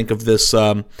what do you think of this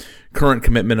current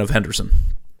commitment of Henderson?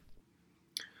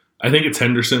 I think it's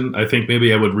Henderson. I think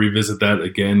maybe I would revisit that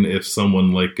again if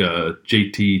someone like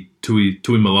JT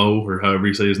Tuimoloau, or however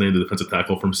you say his name, the defensive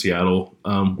tackle from Seattle,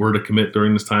 were to commit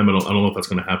during this time. I don't know if that's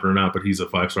going to happen or not, but he's a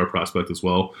 5-star prospect as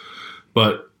well.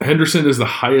 But Henderson is the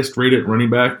highest rated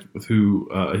running back who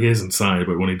he hasn't signed,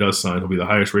 but when he does sign, he'll be the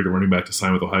highest rated running back to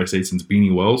sign with Ohio State since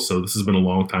Beanie Wells. So this has been a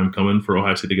long time coming for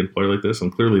Ohio State to get a player like this,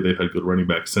 and clearly they've had good running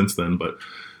backs since then. But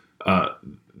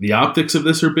the optics of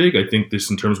this are big. I think this,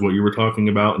 in terms of what you were talking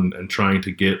about, and trying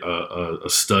to get a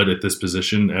stud at this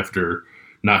position after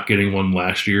not getting one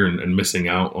last year and missing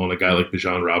out on a guy like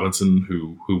Bijan Robinson,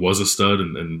 who was a stud,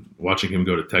 and watching him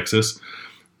go to Texas.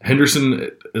 Henderson,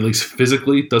 at least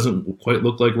physically, doesn't quite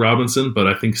look like Robinson, but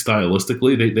I think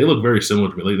stylistically they look very similar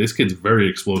to me. Like, this kid's very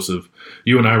explosive.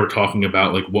 You and I were talking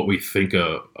about like what we think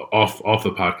off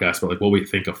the podcast, but like what we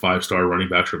think a 5-star running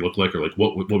back should look like, or like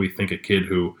what we think a kid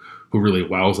who really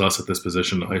wows us at this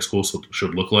position in high school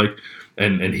should look like,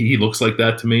 and he looks like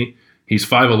that to me. He's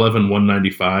 5'11",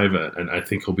 195, and I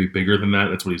think he'll be bigger than that.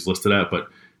 That's what he's listed at, but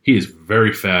he is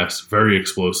very fast, very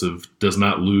explosive, does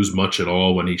not lose much at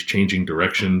all when he's changing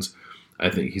directions. I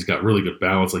think he's got really good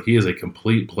balance. Like, he is a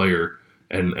complete player,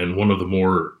 and one of the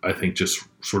more, I think, just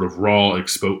sort of raw,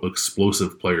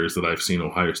 explosive players that I've seen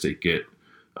Ohio State get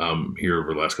here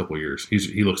over the last couple of years.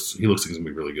 He looks like he's going to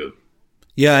be really good.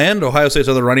 Yeah, and Ohio State's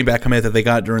other running back commit that they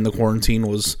got during the quarantine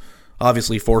was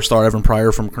obviously 4-star Evan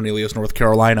Pryor from Cornelius, North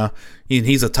Carolina.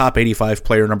 He's a top 85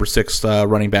 player, number 6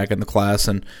 running back in the class,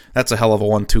 and that's a hell of a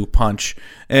 1-2 punch.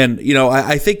 And, you know,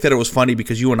 I think that it was funny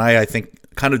because you and I think,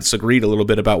 kind of disagreed a little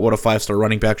bit about what a 5-star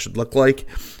running back should look like,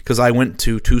 because I went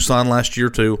to Tucson last year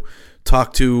to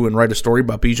talk to and write a story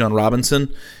about Bijan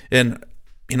Robinson. And,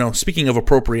 you know, speaking of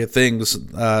appropriate things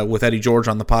with Eddie George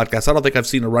on the podcast, I don't think I've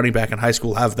seen a running back in high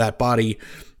school have that body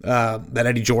that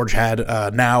Eddie George had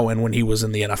now and when he was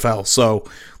in the NFL. So,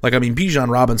 like, I mean, Bijan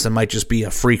Robinson might just be a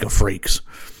freak of freaks.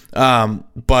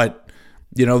 But,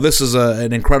 you know, this is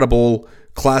an incredible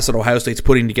class that Ohio State's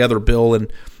putting together, Bill,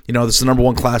 and, you know, this is the number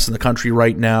 1 class in the country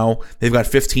right now. They've got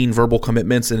 15 verbal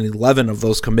commitments, and 11 of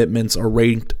those commitments are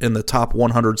ranked in the top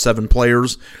 107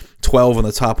 players, 12 in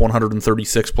the top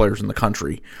 136 players in the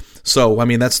country. So, I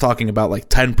mean, that's talking about like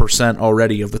 10%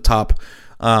 already of the top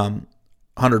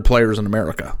 100 players in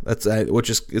America. That's which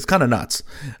is kind of nuts.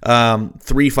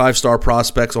 3 5-star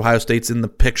prospects. Ohio State's in the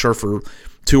picture for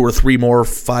 2 or 3 more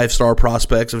 5-star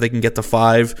prospects. If they can get to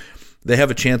 5, they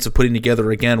have a chance of putting together,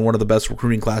 again, one of the best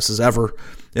recruiting classes ever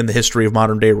in the history of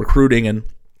modern-day recruiting. And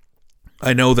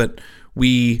I know that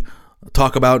we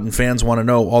talk about, and fans want to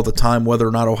know all the time, whether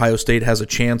or not Ohio State has a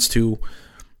chance to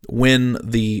win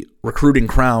the recruiting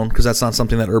crown, because that's not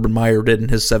something that Urban Meyer did in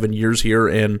his 7 years here.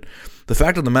 And the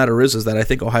fact of the matter is that I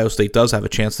think Ohio State does have a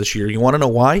chance this year. You want to know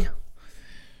why?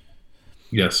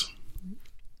 Yes.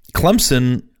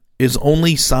 Clemson is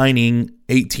only signing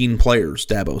 18 players,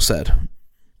 Dabo said.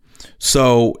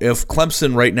 So if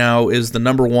Clemson right now is the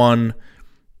number 1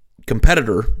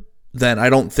 competitor, then I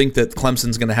don't think that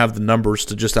Clemson's going to have the numbers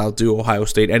to just outdo Ohio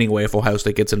State anyway if Ohio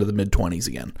State gets into the mid-20s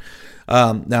again.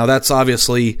 Now, that's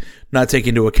obviously not taking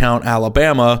into account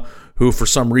Alabama, who for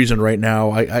some reason right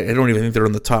now, I don't even think they're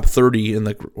in the top 30 in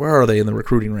the, where are they in the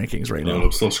recruiting rankings right now?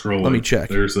 I'm still scrolling. Let me check.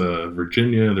 There's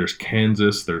Virginia, there's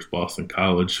Kansas, there's Boston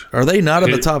College. Are they not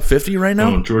in the top 50 right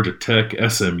now? Georgia Tech,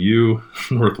 SMU,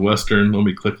 Northwestern. Let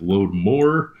me click load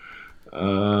more.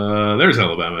 There's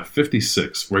Alabama,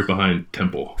 56, right behind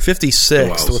Temple.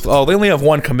 56. They only have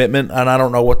 1 commitment, and I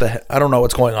don't know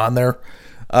what's going on there.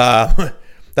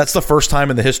 That's the first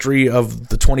time in the history of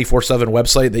the 24/7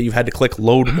 website that you've had to click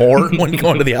load more when you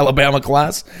go into the Alabama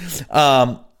class.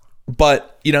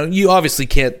 But, you know, you obviously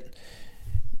can't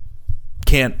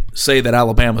say that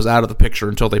Alabama's out of the picture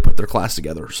until they put their class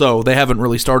together. So they haven't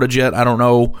really started yet. I don't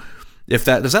know if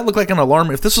does that look like an alarm?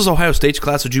 If this was Ohio State's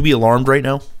class, would you be alarmed right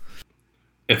now?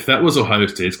 If that was Ohio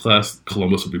State's class,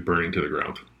 Columbus would be burning to the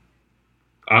ground.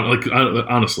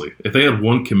 Honestly, if they had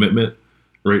 1 commitment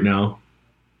right now,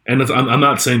 and I'm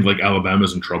not saying like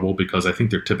Alabama's in trouble, because I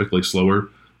think they're typically slower,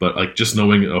 but like just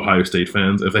knowing Ohio State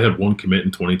fans, if they had 1 commit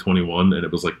in 2021 and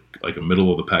it was like a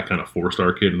middle of the pack kind of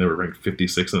 4-star kid and they were ranked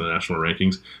 56 in the national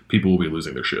rankings, people will be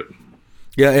losing their shit.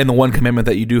 Yeah, and the one commitment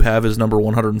that you do have is number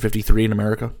 153 in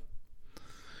America,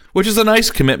 which is a nice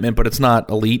commitment, but it's not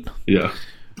elite. Yeah.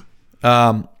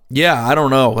 Yeah, I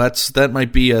don't know. That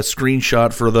might be a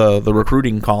screenshot for the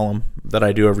recruiting column that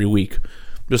I do every week.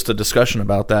 Just a discussion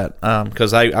about that,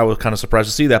 because I was kind of surprised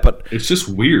to see that. But it's just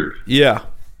weird. Yeah.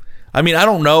 I mean, I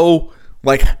don't know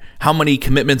like how many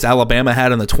commitments Alabama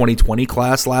had in the 2020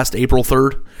 class last April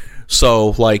 3rd. So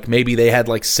like maybe they had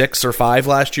like 6 or 5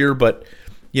 last year, but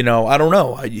I don't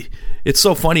know. It's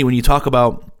so funny when you talk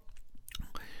about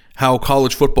how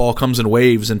college football comes in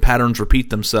waves and patterns repeat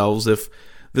themselves. If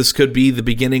this could be the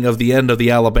beginning of the end of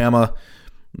the Alabama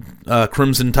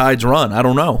Crimson Tide's run, I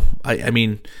don't know. I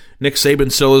mean, Nick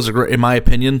Saban still is, in my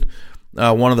opinion,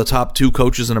 one of the top 2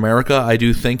 coaches in America. I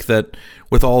do think that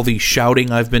with all the shouting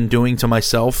I've been doing to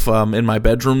myself in my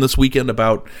bedroom this weekend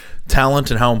about talent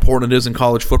and how important it is in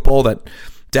college football, that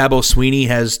Dabo Swinney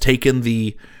has taken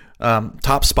the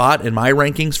top spot in my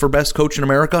rankings for best coach in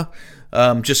America,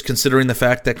 just considering the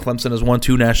fact that Clemson has won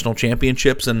 2 national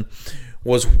championships and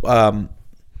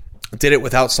did it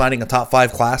without signing a top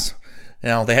 5 class. They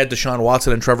had Deshaun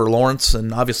Watson and Trevor Lawrence,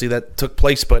 and obviously that took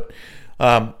place, but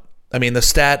I mean, the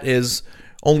stat is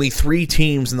only 3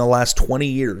 teams in the last 20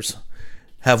 years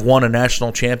have won a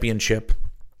national championship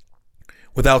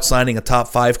without signing a top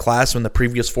 5 class in the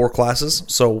previous 4 classes.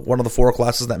 So one of the 4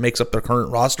 classes that makes up their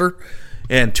current roster,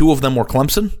 and 2 of them were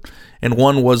Clemson, and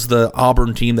one was the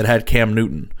Auburn team that had Cam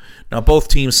Newton. Now, both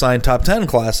teams signed top 10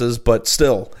 classes, but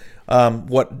still,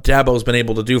 what Dabo's been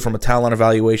able to do from a talent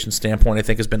evaluation standpoint, I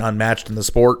think, has been unmatched in the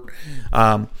sport.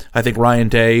 I think Ryan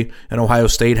Day and Ohio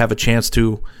State have a chance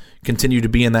to continue to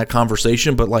be in that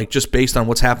conversation, but like just based on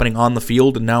what's happening on the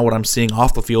field and now what I'm seeing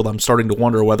off the field, I'm starting to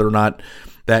wonder whether or not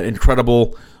that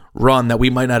incredible run that we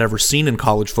might not ever see in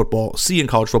college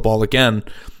football again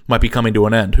might be coming to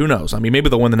an end. Who knows? I mean, maybe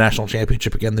they'll win the national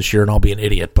championship again this year and I'll be an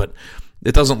idiot, but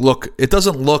it doesn't look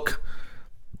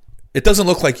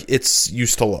like it's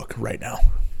used to look right now.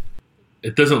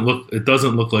 It doesn't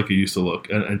look like it used to look,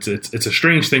 and it's a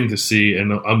strange thing to see. And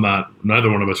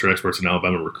neither one of us are experts in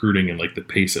Alabama recruiting and like the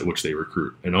pace at which they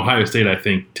recruit. And Ohio State, I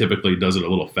think, typically does it a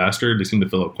little faster. They seem to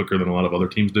fill up quicker than a lot of other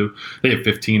teams do. They have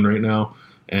 15 right now,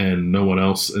 and no one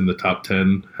else in the top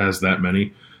 10 has that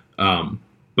many.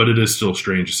 But it is still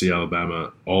strange to see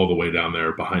Alabama all the way down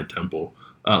there behind Temple.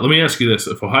 Let me ask you this: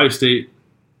 if Ohio State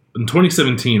in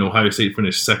 2017, Ohio State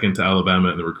finished second to Alabama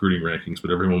in the recruiting rankings,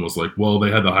 but everyone was like, well, they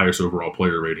had the highest overall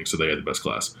player rating, so they had the best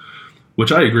class,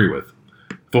 which I agree with.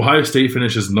 If Ohio State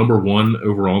finishes number 1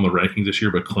 overall in the rankings this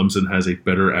year, but Clemson has a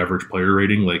better average player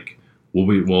rating, like,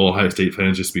 will Ohio State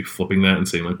fans just be flipping that and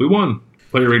saying, like, we won?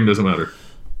 Player rating doesn't matter.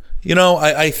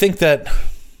 I think that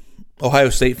Ohio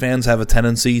State fans have a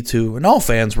tendency to, and all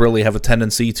fans really have a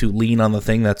tendency to lean on the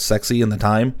thing that's sexy in the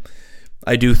time.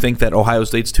 I do think that Ohio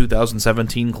State's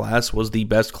 2017 class was the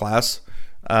best class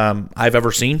I've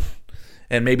ever seen.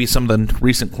 And maybe some of the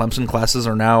recent Clemson classes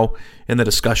are now in the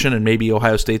discussion, and maybe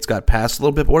Ohio State's got past a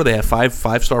little bit. But what do they have,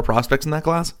 five-star prospects in that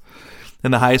class?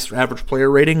 And the highest average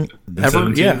player rating ever?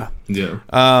 17? Yeah.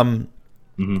 Yeah.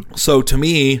 So to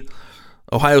me,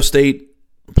 Ohio State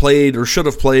played or should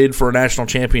have played for a national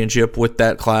championship with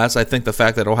that class. I think the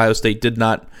fact that Ohio State did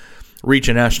not reach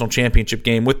a national championship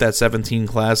game with that 17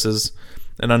 class is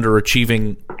an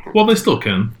underachieving. Well, they still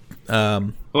can. A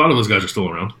lot of those guys are still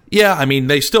around. Yeah, I mean,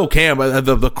 they still can, but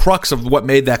the crux of what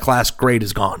made that class great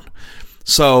is gone.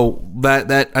 So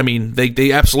I mean,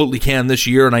 they absolutely can this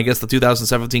year, and I guess the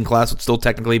 2017 class would still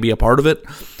technically be a part of it.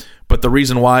 But the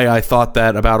reason why I thought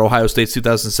that about Ohio State's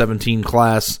 2017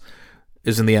 class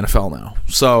is in the NFL now.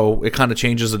 So it kind of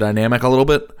changes the dynamic a little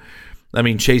bit. I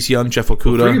mean, Chase Young, Jeff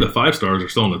Okudah. 3 of the 5 stars are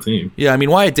still on the team. Yeah, I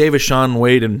mean, Wyatt Davis, Shaun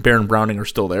Wade, and Baron Browning are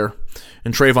still there.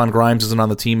 And Trayvon Grimes isn't on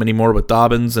the team anymore, but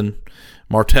Dobbins and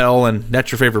Martell, and that's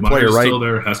your favorite player, right? Still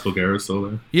there. Haskell Garrett's still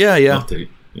there. Yeah.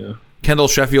 Yeah. Kendall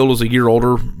Sheffield was a year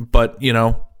older, but,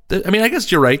 I mean, I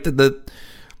guess you're right that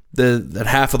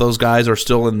half of those guys are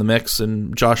still in the mix,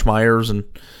 and Josh Myers.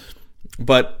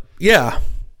 But, yeah,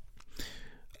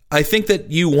 I think that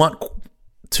you want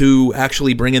to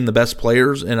actually bring in the best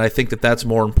players, and I think that that's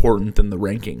more important than the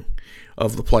ranking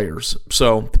of the players.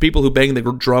 So the people who banged the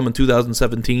drum in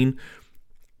 2017,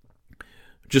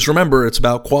 just remember it's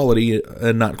about quality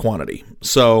and not quantity.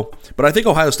 So, but I think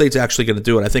Ohio State's actually going to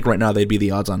do it. I think right now they'd be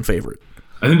the odds-on favorite.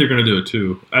 I think they're going to do it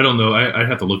too. I don't know. I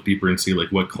have to look deeper and see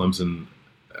like what Clemson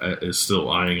is still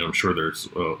eyeing. I'm sure there's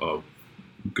a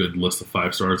good list of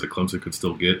 5 stars that Clemson could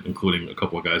still get, including a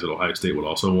couple of guys that Ohio State would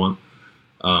also want.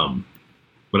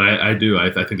 But I think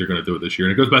they're going to do it this year.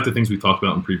 And it goes back to things we talked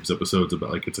about in previous episodes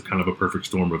about like it's a kind of a perfect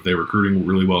storm of they're recruiting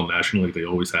really well nationally, like they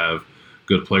always have,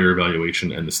 good player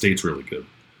evaluation, and the state's really good.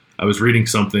 I was reading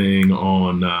something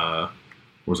on, what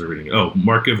was I reading? Oh,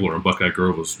 Mark Ivler on Buckeye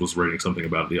Grove was writing something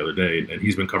about it the other day, and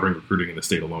he's been covering recruiting in the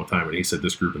state a long time, and he said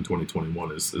this group in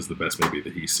 2021 is the best maybe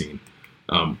that he's seen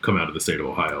come out of the state of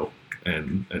Ohio.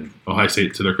 And Ohio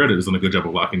State, to their credit, has done a good job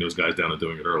of locking those guys down and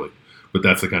doing it early. But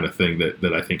that's the kind of thing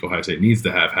that I think Ohio State needs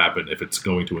to have happen if it's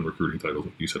going to win recruiting titles,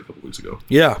 like you said a couple weeks ago.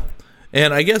 Yeah,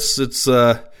 and I guess it's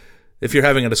if you're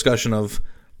having a discussion of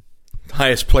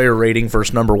highest player rating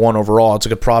versus number one overall, it's a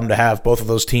good problem to have. Both of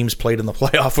those teams played in the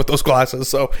playoff with those classes,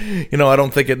 so I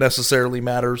don't think it necessarily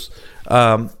matters.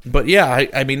 But yeah,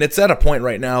 I mean, it's at a point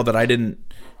right now that I didn't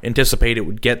anticipate it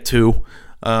would get to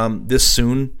this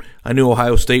soon. I knew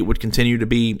Ohio State would continue to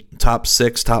be top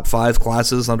 6, top 5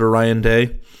 classes under Ryan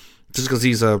Day, just because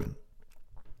he's a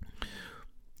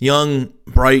young,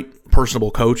 bright,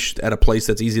 personable coach at a place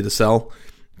that's easy to sell.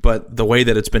 But the way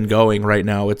that it's been going right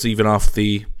now, it's even off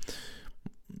the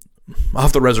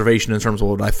reservation in terms of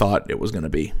what I thought it was going to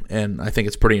be. And I think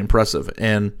it's pretty impressive.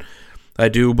 And I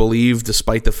do believe,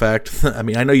 despite the fact, I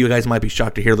mean, I know you guys might be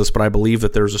shocked to hear this, but I believe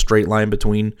that there's a straight line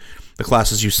between the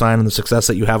classes you sign and the success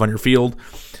that you have on your field.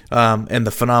 And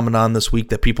the phenomenon this week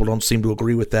that people don't seem to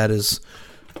agree with that is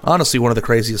honestly one of the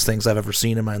craziest things I've ever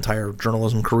seen in my entire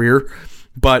journalism career.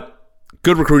 But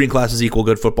good recruiting classes equal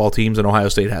good football teams, and Ohio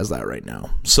State has that right now.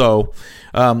 So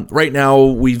right now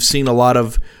we've seen a lot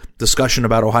of discussion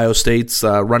about Ohio State's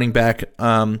running back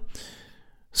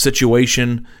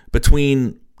situation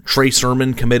between Trey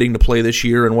Sermon committing to play this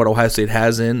year and what Ohio State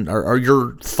has in. Are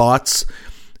your thoughts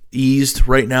eased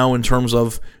right now in terms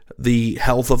of the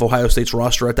health of Ohio State's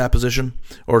roster at that position?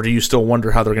 Or do you still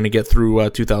wonder how they're going to get through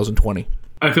 2020?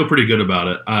 I feel pretty good about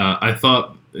it. I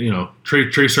thought,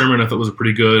 Trey Sermon I thought was a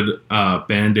pretty good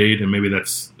Band-Aid, and maybe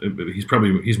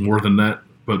he's more than that.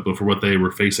 But for what they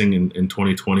were facing in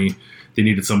 2020, they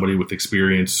needed somebody with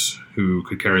experience who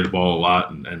could carry the ball a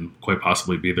lot and quite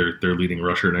possibly be their leading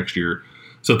rusher next year.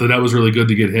 So that was really good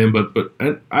to get him. But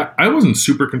I wasn't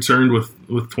super concerned with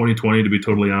 2020, to be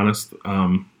totally honest.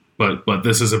 But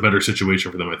this is a better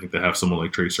situation for them. I think to have someone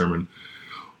like Trey Sermon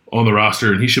on the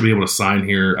roster, and he should be able to sign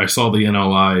here. I saw the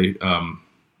NLI.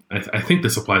 I think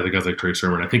this applies to guys like Trey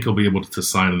Sermon. I think he'll be able to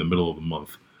sign in the middle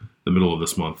of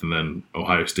this month, and then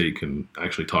Ohio State can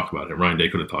actually talk about it. Ryan Day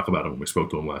couldn't talk about it when we spoke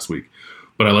to him last week.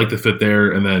 But I like the fit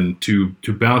there, and then to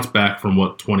bounce back from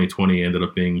what 2020 ended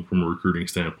up being from a recruiting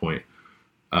standpoint,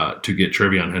 to get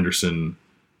Trevion Henderson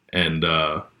and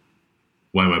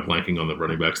why am I blanking on the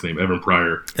running back's name? Evan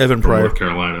Pryor. From North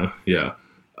Carolina. Yeah.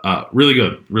 Really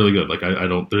good. Really good. Like I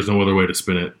don't, there's no other way to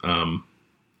spin it.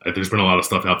 There's been a lot of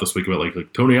stuff out this week about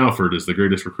like Tony Alford is the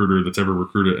greatest recruiter that's ever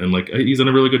recruited, and like he's done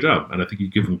a really good job. And I think you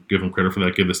give him credit for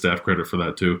that, give the staff credit for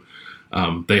that too.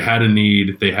 They had a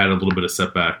need, they had a little bit of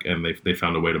setback, and they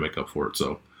found a way to make up for it.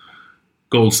 So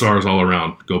gold stars all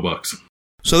around. Go Bucks.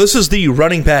 So this is the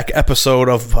running back episode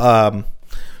of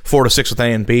 4 to 6 with A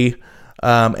and B.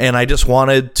 And I just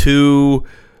wanted to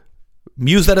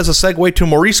use that as a segue to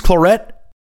Maurice Clarett.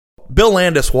 Bill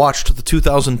Landis watched the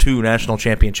 2002 National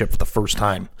Championship for the first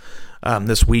time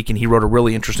this week, and he wrote a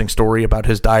really interesting story about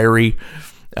his diary,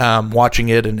 watching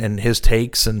it and his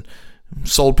takes, and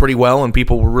sold pretty well, and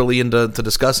people were really into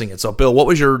discussing it. So, Bill, what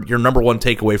was your number one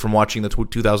takeaway from watching the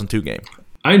 2002 game?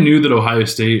 I knew that Ohio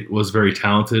State was very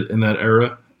talented in that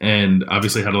era, and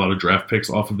obviously had a lot of draft picks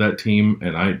off of that team.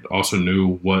 And I also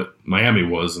knew what Miami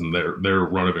was and their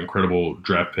run of incredible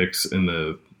draft picks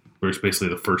basically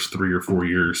the first 3 or 4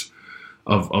 years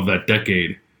of that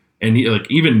decade. And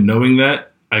even knowing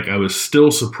that, I was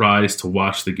still surprised to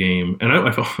watch the game. And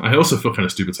I also feel kind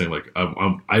of stupid saying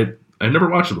I never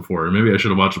watched it before, or maybe I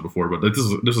should have watched it before. But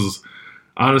this is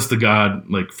honest to God,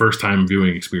 first time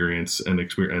viewing experience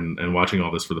and watching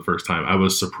all this for the first time. I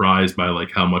was surprised by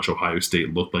how much Ohio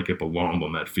State looked like it belonged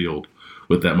on that field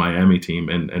with that Miami team,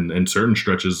 and certain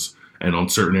stretches and on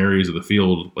certain areas of the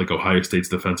field, like Ohio State's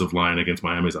defensive line against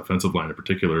Miami's offensive line in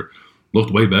particular,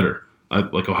 looked way better.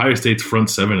 Ohio State's front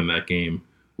seven in that game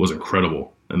was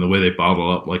incredible. And the way they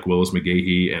bottled up Willis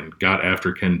McGahee and got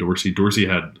after Ken Dorsey. Dorsey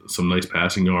had some nice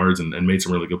passing yards and made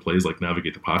some really good plays,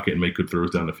 navigate the pocket and make good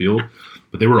throws down the field.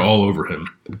 But they were all over him,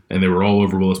 and they were all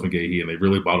over Willis McGahee, and they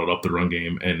really bottled up the run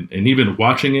game. And even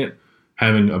watching it,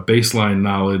 having a baseline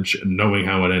knowledge and knowing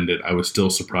how it ended, I was still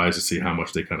surprised to see how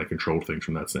much they kind of controlled things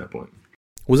from that standpoint.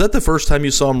 Was that the first time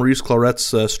you saw Maurice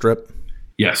Clarett's strip?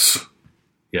 Yes.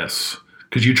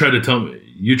 Because you tried to tell me,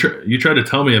 you tried to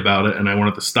tell me about it, and I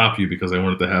wanted to stop you because I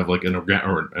wanted to have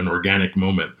an organic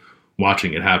moment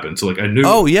watching it happen. So I knew.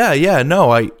 Oh yeah, no,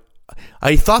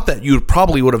 I thought that you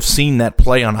probably would have seen that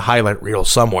play on a highlight reel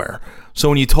somewhere. So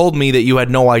when you told me that you had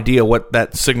no idea what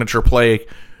that signature play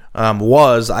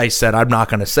was, I said, I'm not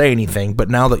going to say anything. But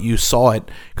now that you saw it,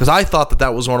 because I thought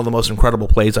that was one of the most incredible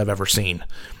plays I've ever seen.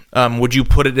 Would you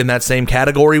put it in that same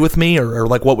category with me? Or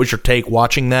like, what was your take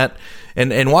watching that?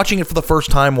 And watching it for the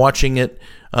first time, watching it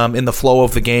in the flow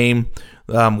of the game,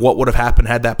 what would have happened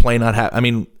had that play not happened? I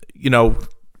mean,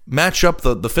 match up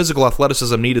the physical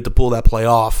athleticism needed to pull that play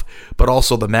off, but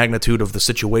also the magnitude of the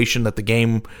situation that the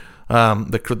game,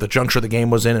 the juncture the game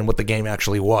was in, and what the game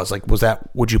actually was. Like,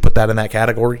 would you put that in that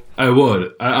category? I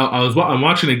would. I'm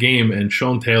watching a game, and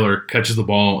Sean Taylor catches the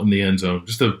ball in the end zone.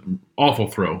 Just an awful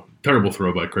throw. Terrible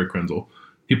throw by Craig Krenzel.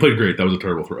 He played great. That was a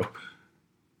terrible throw.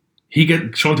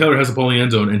 Sean Taylor has the ball in the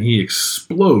end zone, and he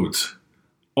explodes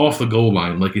off the goal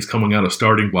line like he's coming out of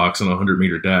starting blocks on a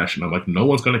 100-meter dash. And I'm like, no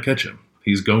one's going to catch him.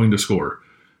 He's going to score.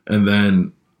 And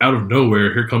then out of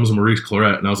nowhere, here comes Maurice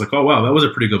Clarett. And I was like, oh, wow, that was a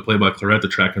pretty good play by Clarett to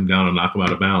track him down and knock him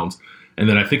out of bounds. And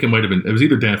then I think it was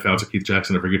either Dan Fouts or Keith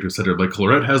Jackson, I forget who said it, like,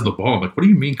 Clarett has the ball. I'm like, what do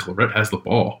you mean Clarett has the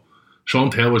ball?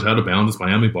 Sean Taylor's out of bounds. It's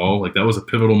Miami ball. Like, that was a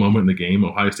pivotal moment in the game.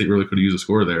 Ohio State really could have used a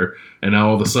score there. And now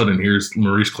all of a sudden, here's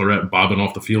Maurice Clarett bobbing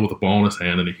off the field with a ball in his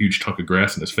hand and a huge chunk of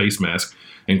grass in his face mask.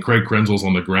 And Craig Krenzel's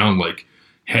on the ground, like,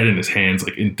 head in his hands,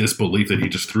 like, in disbelief that he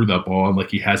just threw that ball and, like,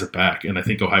 he has it back. And I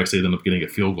think Ohio State ended up getting a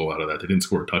field goal out of that. They didn't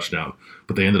score a touchdown,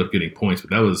 but they ended up getting points.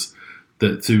 But that was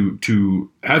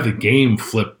to have the game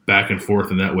flip back and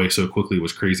forth in that way so quickly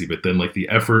was crazy. But then, like, the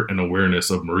effort and awareness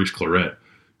of Maurice Clarett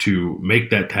to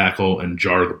make that tackle and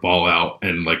jar the ball out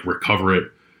and, like, recover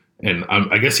it. And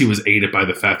I guess he was aided by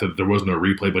the fact that there was no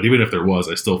replay, but even if there was,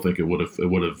 I still think it would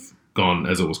have gone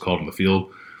as it was called on the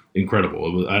field.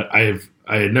 Incredible. I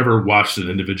had never watched an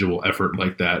individual effort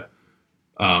like that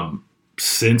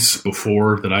since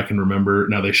before that I can remember.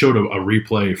 Now, they showed a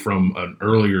replay from an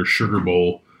earlier Sugar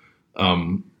Bowl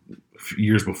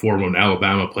years before when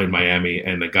Alabama played Miami,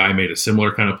 and the guy made a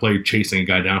similar kind of play, chasing a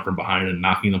guy down from behind and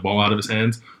knocking the ball out of his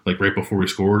hands, like right before he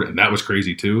scored, and that was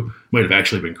crazy too. Might have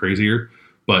actually been crazier,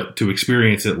 but to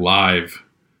experience it live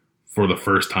for the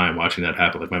first time watching that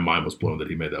happen, like, my mind was blown that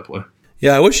he made that play.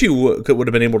 Yeah, I wish you would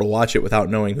have been able to watch it without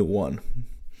knowing who won,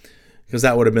 because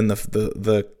that would have been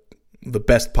the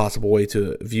best possible way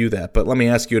to view that. But let me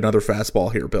ask you another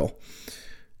fastball here, Bill.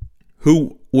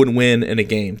 Who would win in a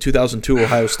game? 2002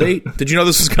 Ohio State? Did you know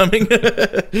this was coming?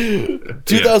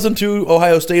 2002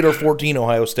 Ohio State or 14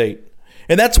 Ohio State?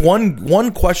 And that's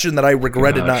one question that I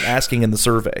regretted not asking in the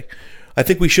survey. I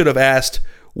think we should have asked,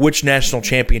 which national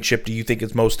championship do you think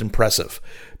is most impressive?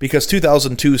 Because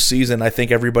 2002 season, I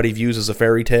think everybody views as a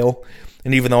fairy tale.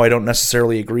 And even though I don't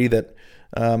necessarily agree that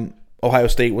Ohio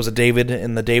State was a David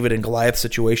and Goliath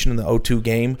situation in the 0-2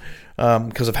 game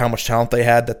because of how much talent they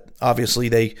had, that obviously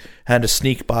they had to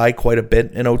sneak by quite a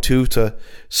bit in 0-2 to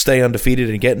stay undefeated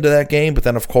and get into that game. But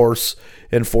then, of course,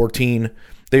 in 14,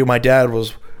 my dad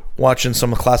was watching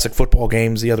some classic football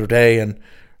games the other day, and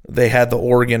they had the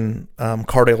Oregon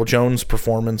Cardale Jones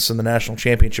performance in the national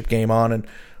championship game on. And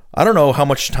I don't know how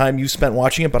much time you spent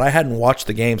watching it, but I hadn't watched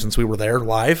the game since we were there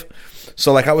live.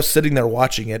 So, like, I was sitting there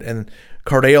watching it, and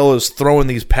Cardale is throwing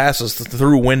these passes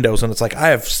through windows, and it's like, I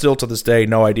have still to this day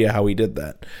no idea how he did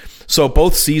that. So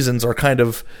both seasons are kind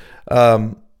of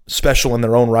special in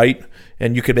their own right,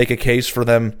 and you could make a case for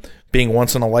them being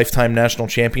once-in-a-lifetime national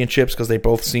championships because they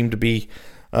both seem to be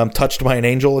touched by an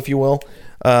angel, if you will.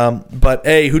 But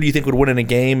A, who do you think would win in a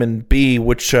game? And B,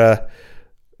 which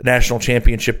national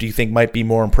championship do you think might be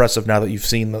more impressive now that you've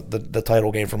seen the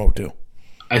title game from 0-2?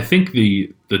 I think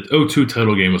the 0-2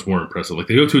 title game was more impressive. Like,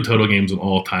 the 0-2 title game is an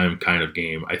all-time kind of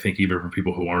game, I think, even for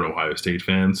people who aren't Ohio State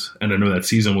fans. And I know that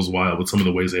season was wild with some of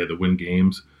the ways they had to win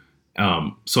games.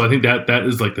 So I think that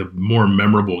is like the more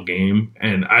memorable game.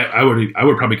 And I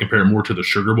would probably compare it more to the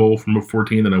Sugar Bowl from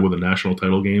 14 than I would the national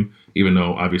title game, even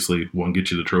though obviously one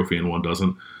gets you the trophy and one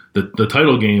doesn't. The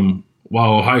title game,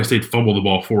 while Ohio State fumbled the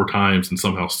ball 4 times and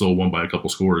somehow still won by a couple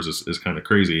scores, is kind of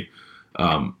crazy.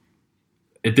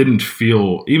 It didn't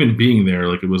feel, even being there,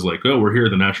 like it was like, oh, we're here at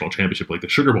the national championship. Like, the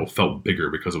Sugar Bowl felt bigger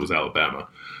because it was Alabama.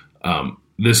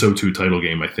 This 0-2 title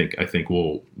game, I think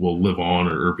will live on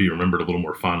or be remembered a little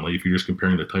more fondly if you're just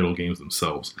comparing the title games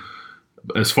themselves.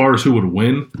 As far as who would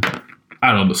win,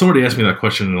 I don't know. Somebody asked me that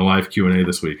question in a live Q&A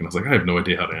this week, and I was like, I have no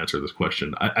idea how to answer this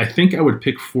question. I think I would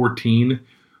pick 14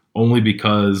 only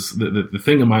because the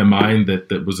thing in my mind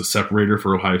that was a separator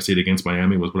for Ohio State against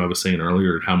Miami was what I was saying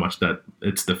earlier, and how much that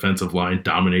its defensive line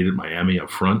dominated Miami up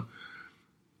front.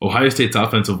 Ohio State's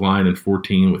offensive line in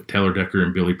 14 with Taylor Decker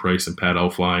and Billy Price and Pat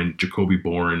Elflein, Jacoby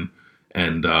Bourne,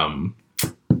 and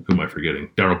who am I forgetting?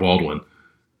 Darryl Baldwin,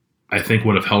 I think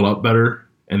would have held up better.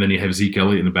 And then you have Zeke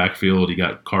Elliott in the backfield. You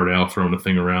got Cardale throwing the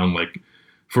thing around. Like,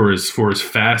 for as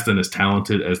fast and as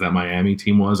talented as that Miami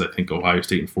team was, I think Ohio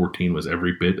State in 14 was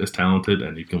every bit as talented,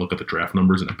 and you can look at the draft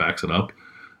numbers and it backs it up.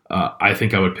 I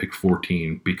think I would pick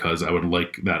 14 because I would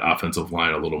like that offensive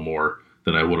line a little more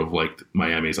than I would have liked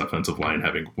Miami's offensive line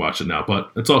having watched it now.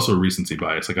 But it's also a recency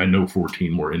bias. Like, I know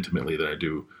 14 more intimately than I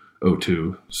do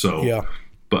 02. So, yeah.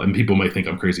 And people might think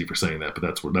I'm crazy for saying that, but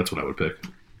that's what I would pick.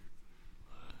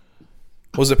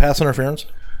 Was it pass interference?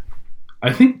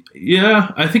 I think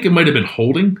it might have been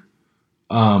holding.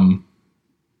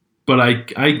 But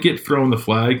I get thrown the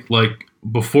flag. Like,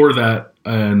 before that,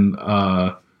 and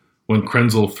when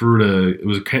Krenzel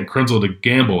Krenzel to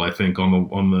Gamble, I think,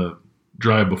 on the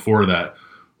drive before that,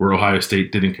 where Ohio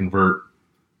State didn't convert.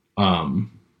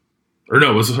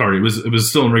 It was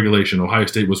still in regulation. Ohio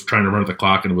State was trying to run at the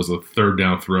clock, and it was a third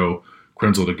down throw,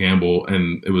 Krenzel to Gamble,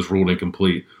 and it was ruled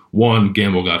incomplete. 1,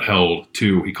 Gamble got held.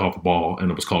 2, he caught the ball, and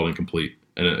it was called incomplete.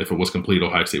 And if it was complete,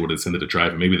 Ohio State would have sent it to drive,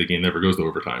 and maybe the game never goes to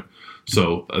overtime.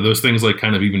 So those things like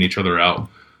kind of even each other out.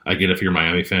 I get if you're a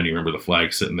Miami fan, you remember the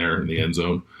flag sitting there in the end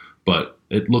zone, but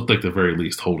it looked like the very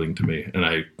least holding to me, and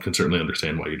I can certainly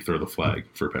understand why you'd throw the flag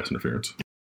for pass interference.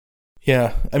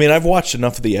 Yeah, I mean, I've watched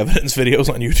enough of the evidence videos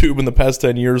on YouTube in the past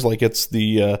 10 years, like it's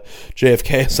the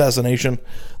JFK assassination.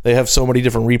 They have so many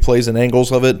different replays and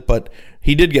angles of it, but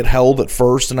he did get held at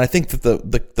first, and I think that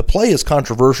the play is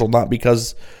controversial, not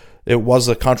because it was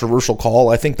a controversial call.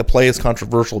 I think the play is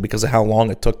controversial because of how long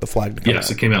it took the flag to come out.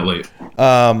 Yes, it came out late.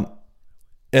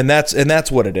 And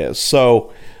that's what it is.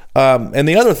 So, and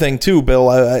the other thing too, Bill,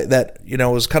 that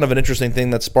was kind of an interesting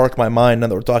thing that sparked my mind now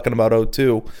that we're talking about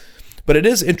 02. But it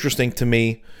is interesting to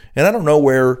me, and I don't know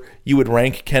where you would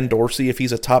rank Ken Dorsey if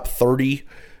he's a top 30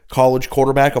 college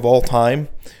quarterback of all time.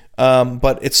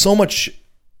 But it's so much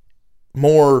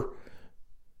more.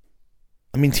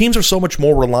 I mean, teams are so much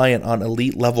more reliant on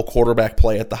elite level quarterback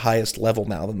play at the highest level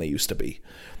now than they used to be.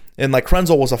 And like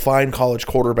Krenzel was a fine college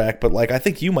quarterback, but like I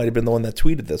think you might have been the one that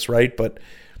tweeted this, right? But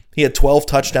he had 12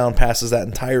 touchdown passes that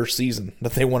entire season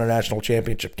that they won a national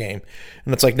championship game.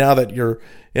 And it's like now that you're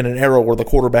in an era where the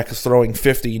quarterback is throwing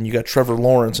 50 and you got Trevor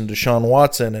Lawrence and Deshaun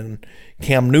Watson and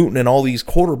Cam Newton and all these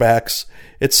quarterbacks,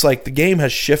 it's like the game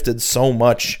has shifted so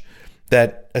much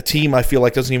that a team I feel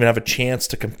like doesn't even have a chance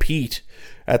to compete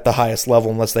at the highest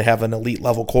level unless they have an elite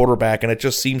level quarterback. And it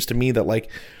just seems to me that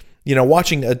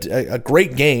watching a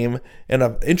great game and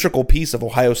an integral piece of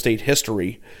Ohio State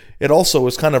history, it also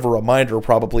is kind of a reminder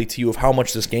probably to you of how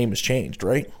much this game has changed,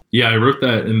 right? Yeah, I wrote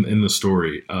that in the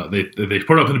story. They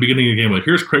put up in the beginning of the game, like,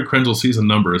 here's Craig Krenzel's season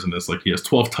numbers, and it's like he has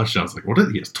 12 touchdowns. Like, what did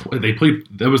he has? They played.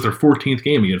 That was their 14th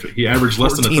game. He averaged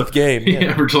less than he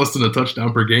averaged less than a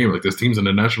touchdown per game. Like, this team's in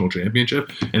a national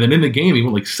championship, and then in the game he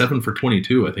went like 7 for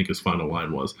 22. I think his final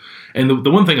line was. And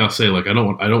the one thing I'll say, like, I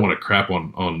don't want to crap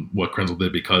on what Krenzel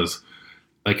did because,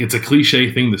 like, it's a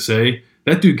cliche thing to say.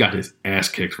 That dude got his ass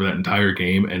kicked for that entire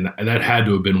game, and that had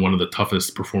to have been one of the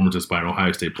toughest performances by an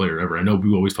Ohio State player ever. I know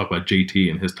we always talk about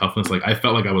JT and his toughness. Like, I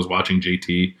felt like I was watching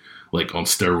JT like on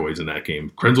steroids in that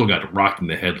game. Krenzel got rocked in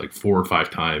the head like 4 or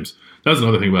 5 times. That was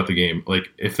another thing about the game.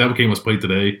 Like, if that game was played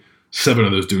today, 7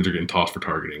 of those dudes are getting tossed for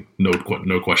targeting. No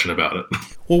question about it.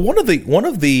 Well, one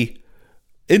of the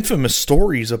infamous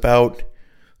stories about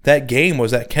that game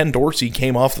was that Ken Dorsey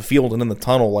came off the field and in the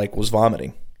tunnel was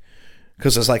vomiting.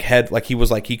 Because his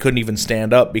he couldn't even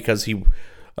stand up because he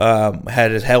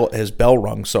had his bell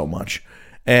rung so much,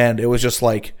 and it was just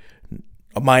like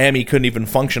Miami couldn't even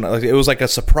function. Like, it was like a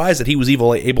surprise that he was even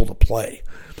able to play.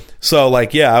 So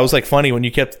I was funny when you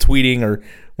kept tweeting or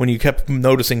when you kept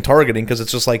noticing targeting, because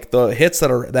it's just like the hits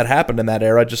that happened in that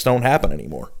era just don't happen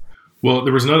anymore. Well,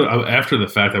 there was another after the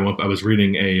fact. I was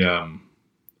reading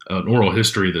an oral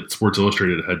history that Sports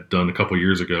Illustrated had done a couple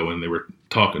years ago, and they were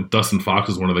talking. Dustin Fox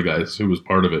is one of the guys who was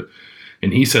part of it,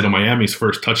 and he said on Miami's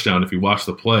first touchdown, if you watch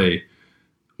the play,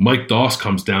 Mike Doss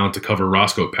comes down to cover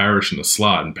Roscoe Parrish in the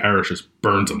slot, and Parrish just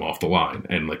burns him off the line,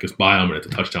 and is by him at the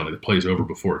touchdown, the play's over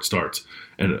before it starts.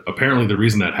 And apparently the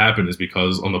reason that happened is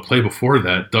because on the play before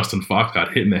that, Dustin Fox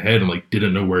got hit in the head and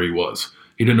didn't know where he was.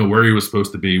 He didn't know where he was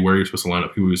supposed to be, where he was supposed to line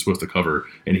up, who he was supposed to cover,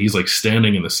 and he's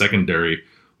standing in the secondary,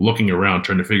 looking around,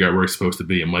 trying to figure out where he's supposed to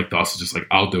be. And Mike Doss is just like,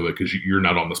 I'll do it because you're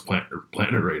not on this planet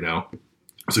right now.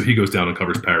 So he goes down and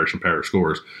covers Parrish, and Parrish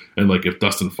scores. And if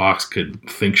Dustin Fox could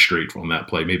think straight on that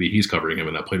play, maybe he's covering him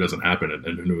and that play doesn't happen,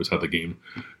 and who knows how the game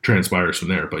transpires from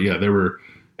there. But yeah,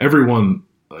 everyone,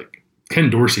 Ken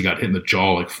Dorsey got hit in the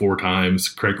jaw 4 times.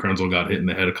 Craig Krenzel got hit in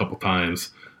the head a couple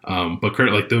times. But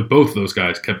both of those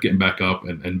guys kept getting back up,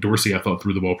 and Dorsey, I thought,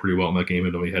 threw the ball pretty well in that game,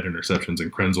 even though he had interceptions.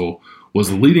 And Krenzel was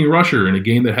the leading rusher in a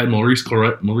game that had Maurice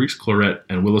Clarett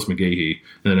and Willis McGahee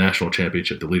in the national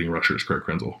championship. The leading rusher is Craig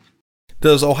Krenzel.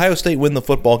 Does Ohio State win the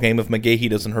football game if McGahee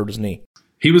doesn't hurt his knee?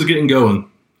 He was getting going.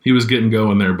 He was getting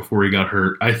going there before he got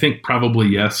hurt. I think probably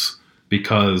yes,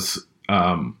 because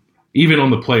even on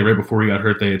the play right before he got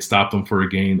hurt, they had stopped him for a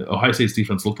gain. Ohio State's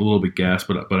defense looked a little bit gassed,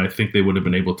 but I think they would have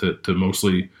been able to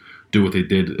mostly do what they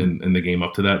did in the game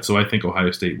up to that. So I think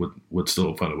Ohio State would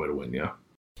still find a way to win, yeah.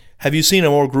 Have you seen a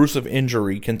more gruesome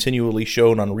injury continually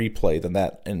shown on replay than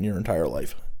that in your entire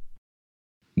life?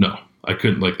 No, I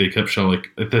couldn't. Like, they kept showing,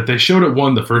 like, they showed it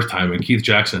one the first time, and Keith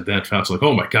Jackson and Dan Fouts like,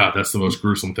 oh my God, that's the most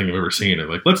gruesome thing I've ever seen. And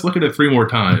like, let's look at it 3 more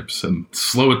times and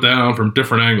slow it down from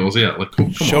different angles. Yeah, like,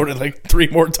 come showed on. It like 3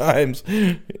 more times.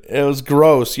 It was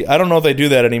gross. I don't know if they do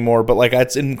that anymore, but like,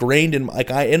 it's ingrained in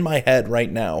my head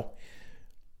right now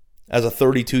as a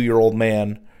 32-year-old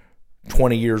man,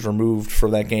 20 years removed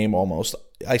from that game almost.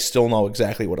 I still know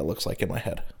exactly what it looks like in my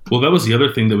head. Well, that was the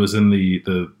other thing that was in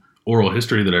the oral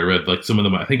history that I read. Like, some of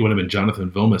them, I think it would have been Jonathan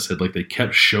Vilma said, like, they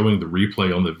kept showing the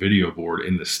replay on the video board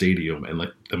in the stadium, and like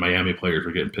the Miami players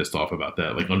were getting pissed off about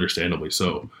that, like, understandably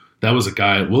so. That was a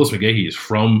guy, Willis McGahee, is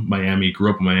from Miami, grew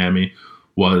up in Miami,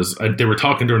 they were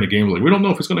talking during the game, like, we don't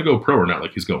know if he's going to go pro or not,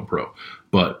 like he's going pro.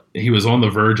 But he was on the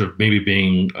verge of maybe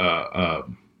being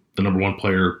the number 1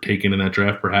 player taken in that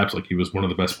draft, perhaps. Like, he was one of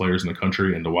the best players in the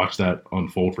country, and to watch that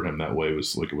unfold for him that way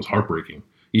was like, it was heartbreaking.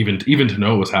 Even to know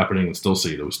what was happening and still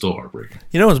see it, it was still heartbreaking.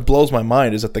 You know what blows my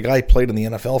mind is that the guy played in the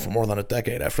NFL for more than a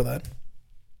decade after that.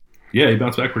 Yeah, he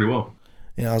bounced back pretty well.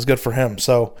 Yeah, it was good for him.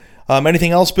 So,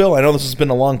 anything else, Bill? I know this has been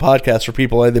a long podcast for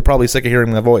people. They're probably sick of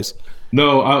hearing my voice.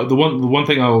 No, the one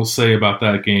thing I'll say about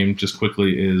that game just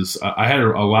quickly is I had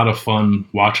a lot of fun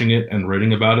watching it and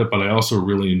writing about it, but I also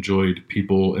really enjoyed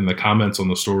people in the comments on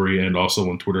the story and also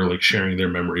on Twitter, like, sharing their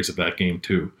memories of that game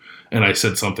too. And I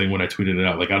said something when I tweeted it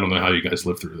out, like, I don't know how you guys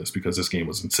lived through this because this game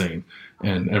was insane.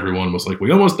 And everyone was like,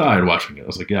 we almost died watching it. I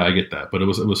was like, yeah, I get that. But it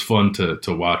was fun to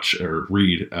watch or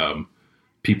read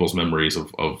people's memories of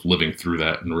living through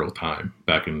that in real time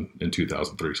back in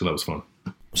 2003. So that was fun.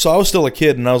 So I was still a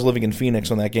kid, and I was living in Phoenix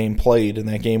when that game played, and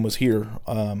that game was here.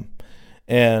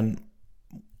 And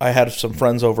I had some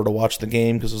friends over to watch the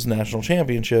game because it was a national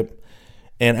championship.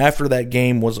 And after that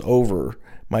game was over,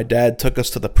 my dad took us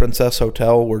to the Princess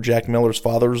Hotel, where Jack Miller's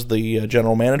father's the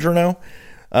general manager now,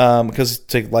 because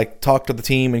to like talk to the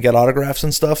team and get autographs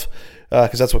and stuff,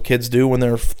 because that's what kids do when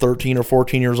they're 13 or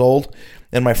 14 years old.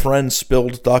 And my friend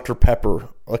spilled Dr. Pepper,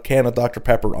 a can of Dr.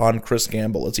 Pepper, on Chris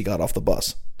Gamble as he got off the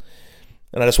bus.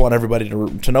 And I just want everybody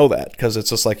to know that, because it's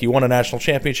just like, he won a national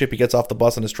championship, he gets off the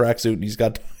bus in his tracksuit, and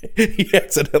he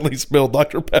accidentally spilled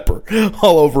Dr. Pepper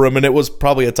all over him, and it was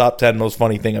probably a top 10 most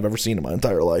funny thing I've ever seen in my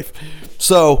entire life.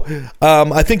 So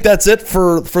I think that's it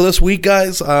for this week,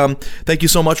 guys. Thank you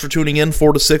so much for tuning in,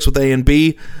 4 to 6 with A and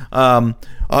B.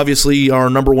 Obviously, our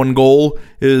number 1 goal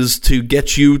is to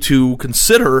get you to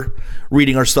consider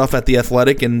reading our stuff at The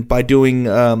Athletic, and by listening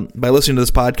to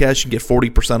this podcast, you can get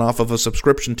 40% off of a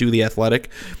subscription to The Athletic,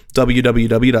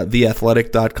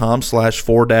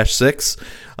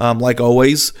 www.theathletic.com/4-6. Like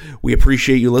always, we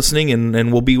appreciate you listening,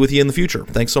 and we'll be with you in the future.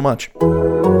 Thanks so much.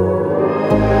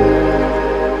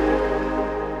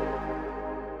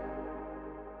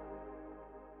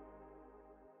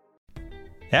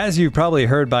 As you've probably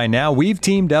heard by now, we've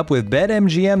teamed up with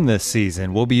BetMGM this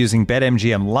season. We'll be using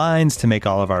BetMGM lines to make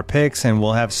all of our picks, and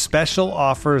we'll have special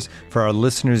offers for our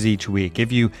listeners each week.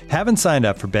 If you haven't signed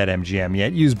up for BetMGM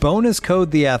yet, use bonus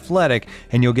code THEATHLETIC,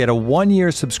 and you'll get a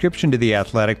 1-year subscription to The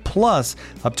Athletic, plus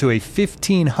up to a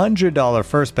 $1,500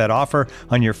 first bet offer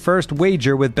on your first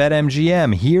wager with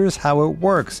BetMGM. Here's how it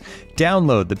works.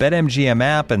 Download the BetMGM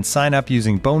app and sign up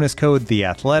using bonus code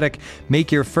THEATHLETIC.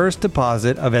 Make your first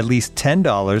deposit of at least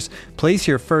 $10. Place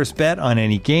your first bet on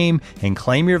any game and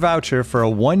claim your voucher for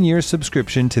a 1-year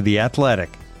subscription to The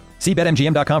Athletic. See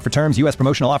BetMGM.com for terms. U.S.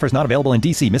 promotional offers not available in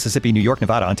D.C., Mississippi, New York,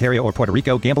 Nevada, Ontario, or Puerto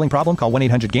Rico. Gambling problem? Call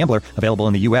 1-800-GAMBLER. Available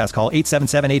in the U.S. Call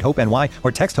 877-8-HOPE-NY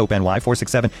or text HOPE-NY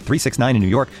 467-369 in New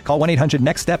York. Call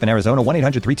 1-800-NEXT-STEP in Arizona.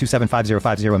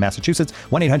 1-800-327-5050 in Massachusetts.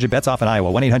 1-800-BETS-OFF in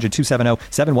Iowa.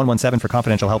 1-800-270-7117 for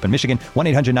confidential help in Michigan.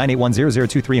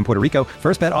 1-800-981-0023 in Puerto Rico.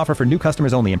 First bet offer for new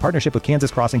customers only in partnership with Kansas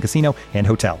Crossing Casino and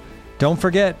Hotel. Don't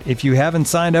forget, if you haven't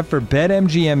signed up for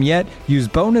BetMGM yet, use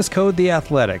bonus code The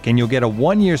Athletic, and you'll get a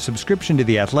 1-year subscription to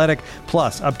The Athletic,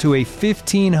 plus up to a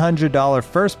 $1,500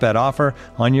 first bet offer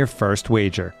on your first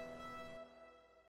wager.